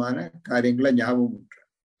செய்ததுமான காரியங்களை ஞாபகம் விட்டுறார்.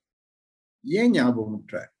 ஏன் ஞாபகம்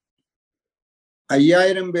விட்டுறார்?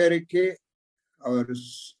 5000 பேருக்கு அவர்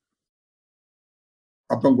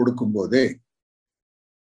அப்பம் கொடுக்கும் போது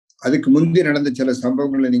அதுக்கு முந்தி நடந்த சில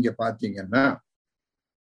சம்பவங்களை நீங்க பாத்தீங்கன்னா,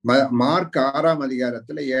 மார்க் 6ஆம்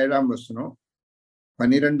அதிகாரத்துல 7ஆம் வசனம்,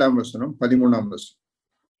 12ஆம் வசனம், 13ஆம் வசனம்.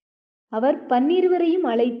 அவர் 12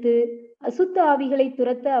 அழைத்து அசுத்த ஆவிகளை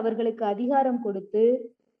துரத்த அவர்களுக்கு அதிகாரம் கொடுத்து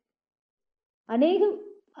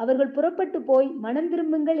அவர்கள் புறப்பட்டு போய் மனம்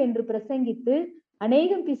திரும்புங்கள் என்று பிரசங்கித்து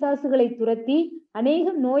அநேகம் பிசாசுகளை துரத்தி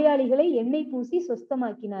அநேகம் நோயாளிகளை எண்ணெய் பூசி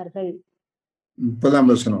சொஸ்தமாக்கினார்கள். 30ஆம்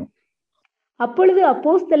வசனம். அப்பொழுது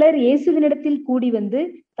அப்போஸ்தலர் இயேசுவினிடத்தில் கூடி வந்து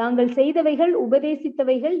தாங்கள் செய்தவைகள்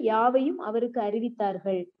உபதேசித்தவைகள் யாவையும் அவருக்கு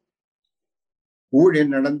அறிவித்தார்கள்.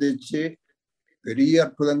 ஊழியம் நடந்துச்சு, பெரிய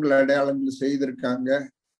அற்புதங்கள் அடையாளங்கள் செய்திருக்காங்க,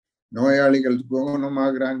 நோயாளிகள்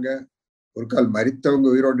குணமாகறாங்க, ஒரு கால் மரித்தவங்க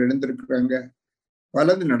உயிரோடு எழுந்திருக்கிறாங்க,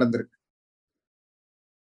 பலது நடந்திருக்கு.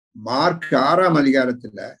 மார்க் 6ஆம்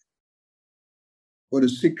அதிகாரத்துல ஒரு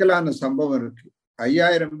சிக்கலான சம்பவம் இருக்கு.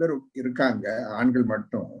 5000 பேர் இருக்காங்க, ஆண்கள்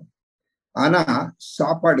மட்டும். ஆனா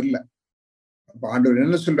சாப்பாடு இல்லை. அப்ப ஆண்டவர்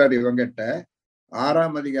என்ன சொல்றாரு இவங்கிட்ட?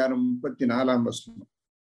 6ஆம் அதிகாரம் 34ஆம் வசனம்.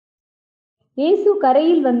 இயேசு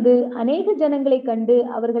கரையில் வந்து அநேக ஜனங்களை கண்டு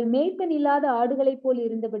அவர்கள் மேய்ப்பன் இல்லாத ஆடுகளைப் போல்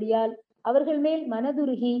இருந்தபடியால் அவர்கள் மேல்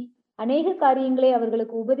மனதுருகி அநேக காரியங்களை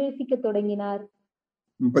அவர்களுக்கு உபதேசிக்க தொடங்கினார்.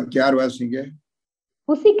 36 வாசிங்க.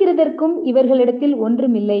 புசிக்கிறதற்கும் இவர்களிடத்தில்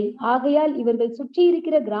ஒன்றுமில்லை. ஆகையால் இவர்கள் சுற்றி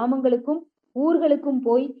இருக்கிற கிராமங்களுக்கும் ஊர்களுக்கும்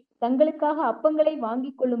போய் தங்களுக்காக அப்பங்களை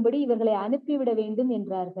வாங்கிக் கொள்ளும்படி இவர்களை அனுப்பிவிட வேண்டும்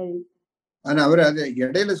என்றார்கள். ஆனா அவர் அதை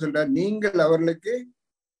இடையில சொல்றார், நீங்கள் அவர்களுக்கு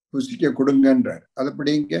புசிக்க கொடுங்கன்றார்.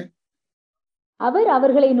 அதப்படிங்க அவர்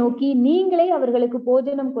அவர்களை நோக்கி நீங்களே அவர்களுக்கு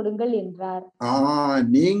போஜனம் கொடுங்கள் என்றார்.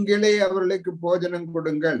 நீங்களே அவர்களுக்கு போஜனம்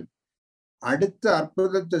கொடுங்கள். அடுத்த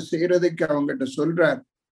அற்புதத்தை செய்யறதுக்கு அவங்ககிட்ட சொல்றார்.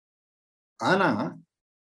 ஆனா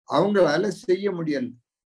அவங்களால செய்ய முடியல.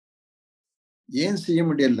 ஏன் செய்ய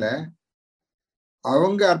முடியல?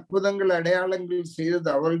 அவங்க அற்புதங்கள் அடையாளங்கள் செய்தது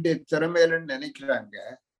அவளுடைய திறமையிலன்னு நினைக்கிறாங்க.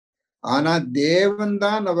 ஆனா தேவன்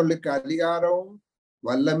தான் அவளுக்கு அதிகாரம்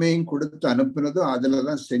வல்லமையும் கொடுத்து அனுப்புனதும்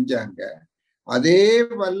அதுலதான் செஞ்சாங்க. அதே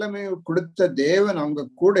வல்லமை கொடுத்த தேவன்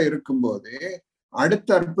அவங்க கூட இருக்கும்போது அடுத்த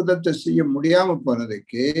அற்புதத்தை செய்ய முடியாம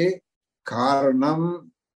போனதுக்கு காரணம்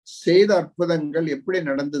செய்த அற்புதங்கள் எப்படி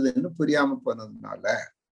நடந்ததுன்னு புரியாம போனதுனால,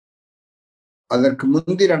 அதற்கு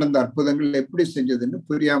முந்தி நடந்த அற்புதங்கள் எப்படி செஞ்சதுன்னு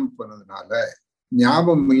புரியாம போனதுனால,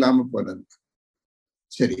 ஞாபகம் இல்லாம போனது.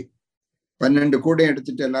 சரி, 12 கூட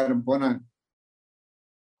எடுத்துட்டு எல்லாரும் போனாங்க.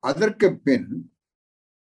 அதற்கு பின்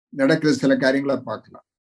நடக்கிற சில காரியங்களை பார்க்கலாம்.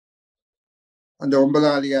 அந்த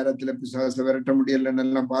 9ஆம் அதிகாரத்துல பிசாசை விரட்ட முடியலன்னு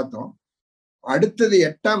எல்லாம் பார்த்தோம். அடுத்தது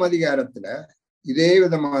 8ஆம் அதிகாரத்துல இதே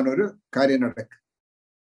விதமான ஒரு காரியம் நடக்கு.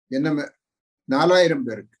 என்ன? 4000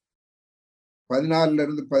 பேருக்கு 14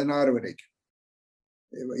 இருந்து 16 வரைக்கும்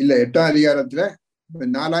இல்ல, 8ஆம் அதிகாரத்துல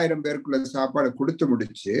 4000 பேருக்குள்ள சாப்பாடு கொடுத்து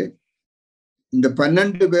முடிச்சு இந்த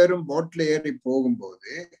 12 பேரும் போட்ல ஏறி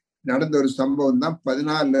போகும்போது நடந்த ஒரு சம்பவம் தான்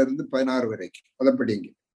 14 இருந்து 16 வரைக்கும். அதை படிங்க.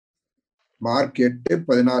 மார்க் 8,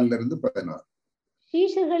 14 இருந்து 16.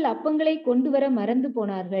 சீஷர்கள் அப்பங்களை கொண்டு வர மறந்து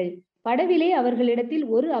போனார்கள். படவிலே அவர்களிடத்தில்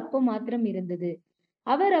ஒரு அப்பம் மாத்திரம் இருந்தது.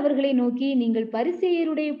 அவர் அவர்களை நோக்கி, நீங்கள்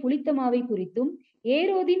பரிசேயருடைய புளித்த மாவை குறித்தும்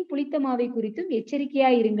ஏரோதின் புளித்த மாவை குறித்தும்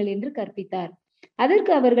எச்சரிக்கையாயிருங்கள் என்று கற்பித்தார்.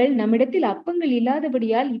 அதற்கு அவர்கள், நம்மிடத்தில் அப்பங்கள்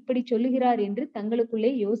இல்லாதபடியால் இப்படி சொல்லுகிறார் என்று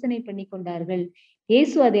தங்களுக்குள்ளே யோசனை பண்ணி கொண்டார்கள்.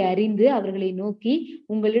 இயேசு அதை அறிந்து அவர்களை நோக்கி,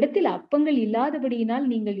 உங்களிடத்தில் அப்பங்கள் இல்லாதபடியினால்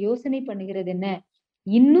நீங்கள் யோசனை பண்ணுகிறது என்ன?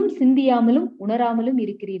 இன்னும் சிந்தியாமலும் உணராமலும்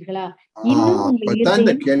இருக்கிறீர்களா?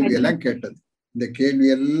 இந்த கேள்வி எல்லாம் கேட்டது. இந்த கேள்வி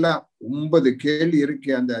எல்லாம் 9 கேள்வி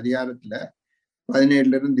இருக்கு அந்த அதிகாரத்துல,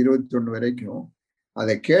 17 இருந்து 21 வரைக்கும்.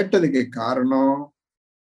 அதை கேட்டதுக்கு காரணம்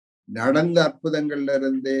நடந்த அற்புதங்கள்ல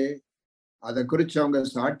இருந்து அதை குறிச்சு அவங்க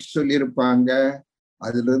சாட்சி சொல்லியிருப்பாங்க.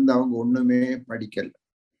 அதுல இருந்து அவங்க ஒண்ணுமே படிக்கல.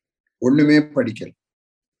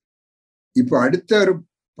 இப்போ அடுத்த ஒரு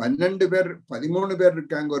 12 பேர் 13 பேர்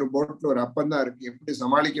இருக்காங்க. ஒரு போட்ல ஒரு அப்பம் தான் இருக்கு. எப்படி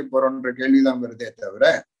சமாளிக்க போறோம்ன்ற கேள்விதான் வருதே தவிர,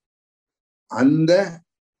 அந்த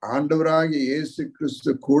ஆண்டவராகிய இயேசு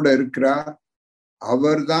கிறிஸ்து கூட இருக்கிறார்,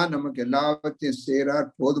 அவர் தான் நமக்கு எல்லாத்தையும் செய்யறார்,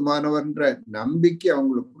 போதுமானவர்ன்ற நம்பிக்கை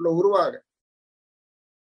அவங்களுக்குள்ள உருவாக.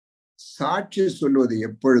 சாட்சி சொல்வது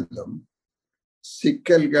எப்பொழுதும்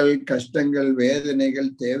சிக்கல்கள், கஷ்டங்கள், வேதனைகள்,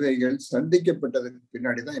 தேவைகள் சந்திக்கப்பட்டதுக்கு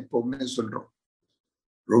பின்னாடிதான் எப்பவுமே சொல்றோம்.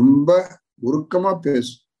 ரொம்ப உருக்கமா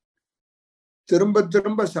பேசும். திரும்ப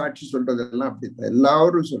திரும்ப சாட்சி சொல்றதெல்லாம் அப்படித்தான்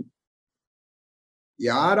எல்லாரும் சொல்லும்.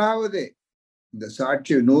 யாராவது இந்த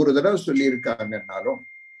சாட்சி 100 தடவை சொல்லி இருக்காங்கன்னாலும்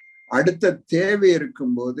அடுத்த தேவை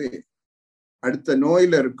இருக்கும்போது, அடுத்த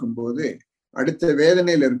நோயில இருக்கும்போது, அடுத்த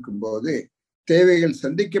வேதனையில இருக்கும்போது, தேவைகள்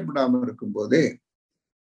சந்திக்கப்படாமல் இருக்கும்போது,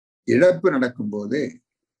 இழப்பு நடக்கும்போது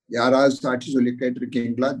யாராவது சாட்சி சொல்லி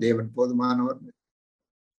கேட்டிருக்கீங்களா? தேவன் போதுமானவர்.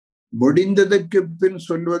 முடிந்ததற்கு பின்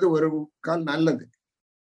சொல்வது ஒரு கால் நல்லது.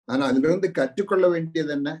 ஆனா அதுல இருந்து கற்றுக்கொள்ள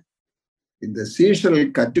வேண்டியது என்ன? இந்த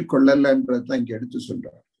சீஷர்கள் கற்றுக்கொள்ளலன்றதுதான் இங்க எடுத்து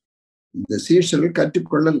சொல்றார். இந்த சீஷர்கள்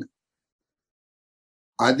கற்றுக்கொள்ளல.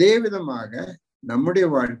 அதே விதமாக நம்முடைய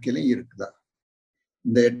வாழ்க்கையில இருக்குதா?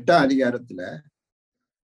 இந்த 8ஆம் அதிகாரத்துல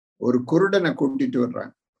ஒரு குருடனை கூட்டிட்டு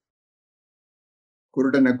வர்றாங்க.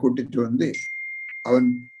 குருடனை கூட்டிட்டு வந்து அவன்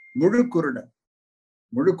முழு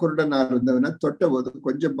குருடனா இருந்தவனை தொட்ட போது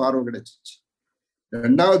கொஞ்சம் பார்வை கிடைச்சிச்சு.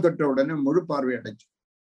 2வது தொட்ட உடனே முழு பார்வை அடைச்சு.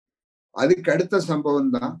 அதுக்கு அடுத்த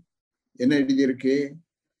சம்பவம் தான் என்ன எழுதியிருக்கு?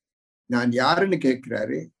 நான் யாருன்னு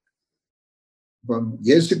கேட்கிறாரு. இப்போ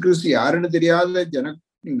இயேசு கிறிஸ்து யாருன்னு தெரியாத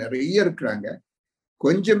ஜனங்கள் நிறைய இருக்கிறாங்க.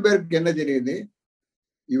 கொஞ்சம் பேருக்கு என்ன தெரியுது?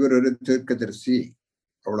 இவர் ஒரு தீர்க்கதரிசி,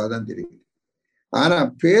 அவ்வளவுதான் தெரியுது. ஆனா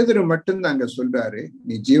பேதுரு மட்டும்தான் அங்க சொல்றாரு,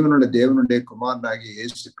 நீ ஜீவனுள்ள தேவனுடைய குமாரனாகிய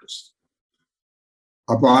இயேசு கிறிஸ்து.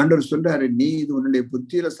 அப்போ ஆண்டவர் சொல்றாரு, நீ இது உன்னுடைய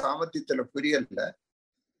புத்தியில சாமர்த்தியத்துல புரியல,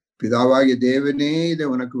 பிதாவாகிய தேவனே இதை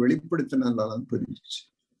உனக்கு வெளிப்படுத்தினால்தான் புரிஞ்சிச்சு.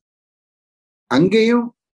 அங்கேயும்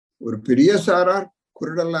ஒரு பெரிய சாரார்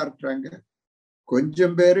குருடல்லா இருக்கிறாங்க.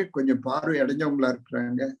 கொஞ்சம் பேரு கொஞ்சம் பார்வை அடைஞ்சவங்களா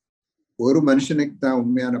இருக்கிறாங்க. ஒரு மனுஷனுக்கு தான்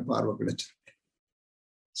உண்மையான பார்வை கிடைச்சிருக்கு.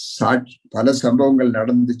 சாட்சி பல சம்பவங்கள்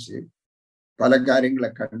நடந்துச்சு, பல காரியங்களை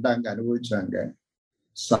கண்டாங்க, அனுபவிச்சாங்க,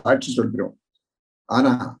 சாட்சி சொல்றோம்.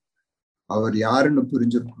 ஆனா அவர் யாருன்னு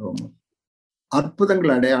புரிஞ்சிருக்கிறோமோ,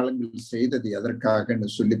 அற்புதங்கள் அடையாளங்கள் செய்தது எதற்காகன்னு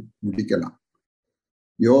சொல்லி முடிக்கலாம்.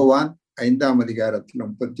 யோவான் 5ஆம் அதிகாரத்தில்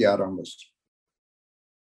 36ஆம் வசனம்.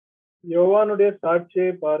 யோவானுடைய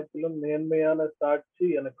சாட்சியை பார்க்கிலும் மேன்மையான சாட்சி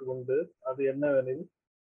எனக்கு உண்டு. அது என்னவெனில்,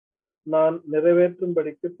 நான்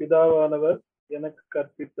நிறைவேற்றும்படிக்கு பிதாவானவர் எனக்கு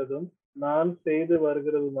கற்பித்ததும் நான் செய்து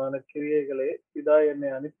வருகிறதுமான கிரியைகளே பிதா என்னை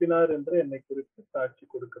அனுப்பினார் என்று என்னை குறித்து சாட்சி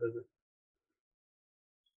கொடுக்கிறது.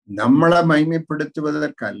 நம்மளை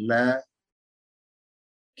மகிமைப்படுத்துவதற்கல்ல,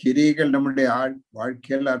 கிரியைகள் நம்முடைய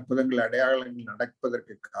வாழ்க்கையில் அற்புதங்கள் அடையாளங்கள்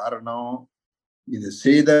நடப்பதற்கு காரணம் இது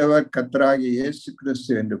செய்தவர் கர்த்தராகிய இயேசு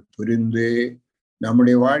கிறிஸ்து என்று புரிந்து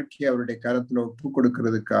நம்முடைய வாழ்க்கையை அவருடைய கரத்துல ஒப்பு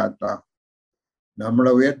கொடுக்கிறதுக்காகத்தான்.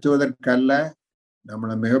 நம்மளை உயர்த்துவதற்கல்ல,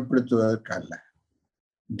 நம்மளை மிகப்படுத்துவதற்கல்ல.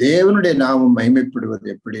 தேவனுடைய நாமம் மகிமைப்படுவது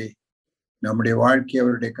எப்படி? நம்முடைய வாழ்க்கையை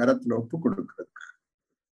அவருடைய கரத்துல ஒப்பு கொடுக்கிறதுக்கு.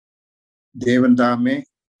 தேவன் தாமே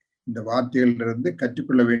இந்த வார்த்தைகளிலிருந்து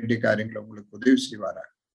கற்றுக்கொள்ள வேண்டிய காரியங்களை உங்களுக்கு உதவி செய்வாராக.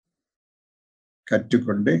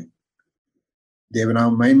 கற்றுக்கொண்டு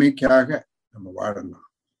தேவநாம மகிமைக்காக நம்ம வாழலாம்.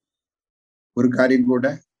 ஒரு காரியம் கூட,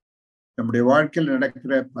 நம்முடைய வாழ்க்கையில்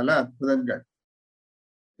நடக்கிற பல அற்புதங்கள்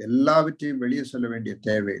எல்லாவற்றையும் வெளியே சொல்ல வேண்டிய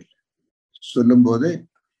தேவையில்லை. சொல்லும் போது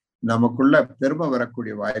நமக்குள்ள பெருமை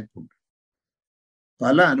வரக்கூடிய வாய்ப்பு உண்டு.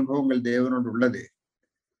 பல அனுபவங்கள் தேவனோடு உள்ளது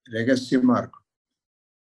ரகசியமா இருக்கும்.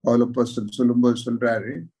 பவுல் சொல்லும்போது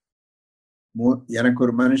சொல்றாரு, எனக்கு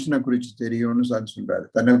ஒரு மனுஷனை குறிச்சு தெரியும்னு சொல்றாரு.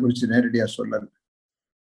 தன்னை குறிச்சு நேரடியா சொல்லல.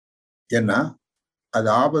 ஏன்னா அது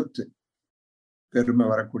ஆபத்து, பெருமை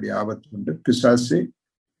வரக்கூடிய ஆபத்து உண்டு. பிசாசு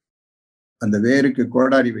அந்த வேருக்கு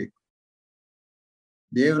கோடாரி வைக்கும்.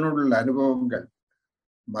 தேவனோடு உள்ள அனுபவங்கள்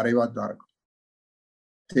மறைவாத்தான் இருக்கும்.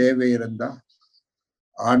 தேவை இருந்தா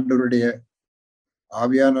ஆண்டவருடைய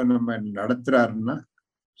ஆவியான நம்ம நடத்துறாருன்னா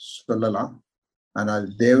சொல்லலாம். ஆனால்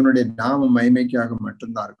தேவனுடைய நாம மகிமைக்காக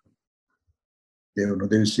மட்டும்தான் இருக்கும். தேவன்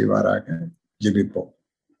உதவி செய்வாராக. ஜெபிப்போம்.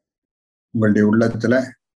 உங்களுடைய உள்ளத்துல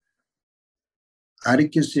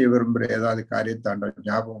அறிக்கை செய்ய விரும்புகிற ஏதாவது காரியத்தாண்ட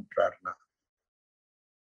ஞாபகம் விட்டுறாருன்னா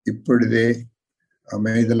இப்பொழுதே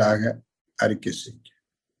அமைதலாக அறிக்கை செய்ய.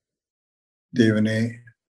 தேவனே,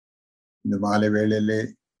 இந்த மாலை வேளையிலே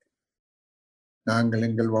நாங்கள்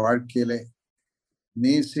எங்கள் வாழ்க்கையிலே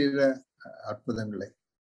நீ செய்த அற்புதங்களை,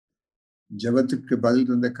 ஜெபத்துக்கு பதில்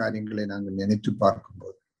தந்த காரியங்களை நாங்கள் நினைத்து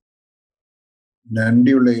பார்க்கும்போது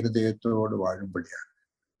நன்றியுள்ள இருதயத்தோடு வாழும்படியாக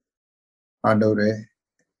ஆண்டவரே,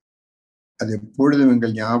 அது எப்பொழுதும்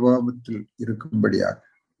எங்கள் ஞாபகத்தில் இருக்கும்படியாக,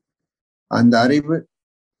 அந்த அறிவு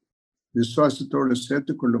விசுவாசத்தோடு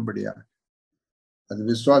சேர்த்துக் கொள்ளும்படியாக, அது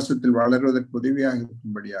விசுவாசத்தில் வளர்வதற்கு உதவியாக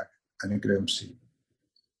இருக்கும்படியாக அனுகிரகம் செய்யும்.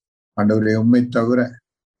 ஆண்டவரே, உம்மை தவிர,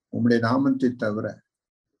 உம்முடைய நாமத்தை தவிர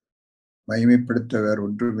மகிமைப்படுத்த வேறு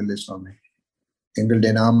ஒன்றுமில்லை சுவாமி.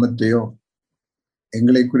 எங்களுடைய நாமத்தையோ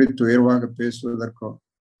எங்களை குறித்து உயர்வாக பேசுவதற்கோ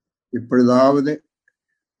இப்பொழுதாவது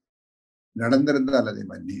நடந்திருந்தால் அதை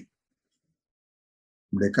மன்னி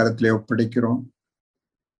உம்முடைய கரத்திலே ஒப்படைக்கிறோம்.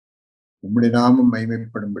 உம்முடைய நாமம்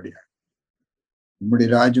மகிமைப்படும்படியாக, உம்முடைய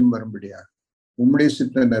ராஜ்யம் வரும்படியாக, உம்முடைய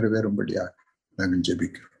சித்தம் நிறைவேறும்படியாக நாங்கள்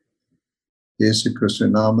ஜெபிக்கிறோம். இயேசு கிறிஸ்து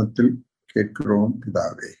நாமத்தில் கேட்கிறோம்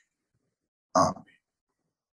பிதாவே. ஆமென்.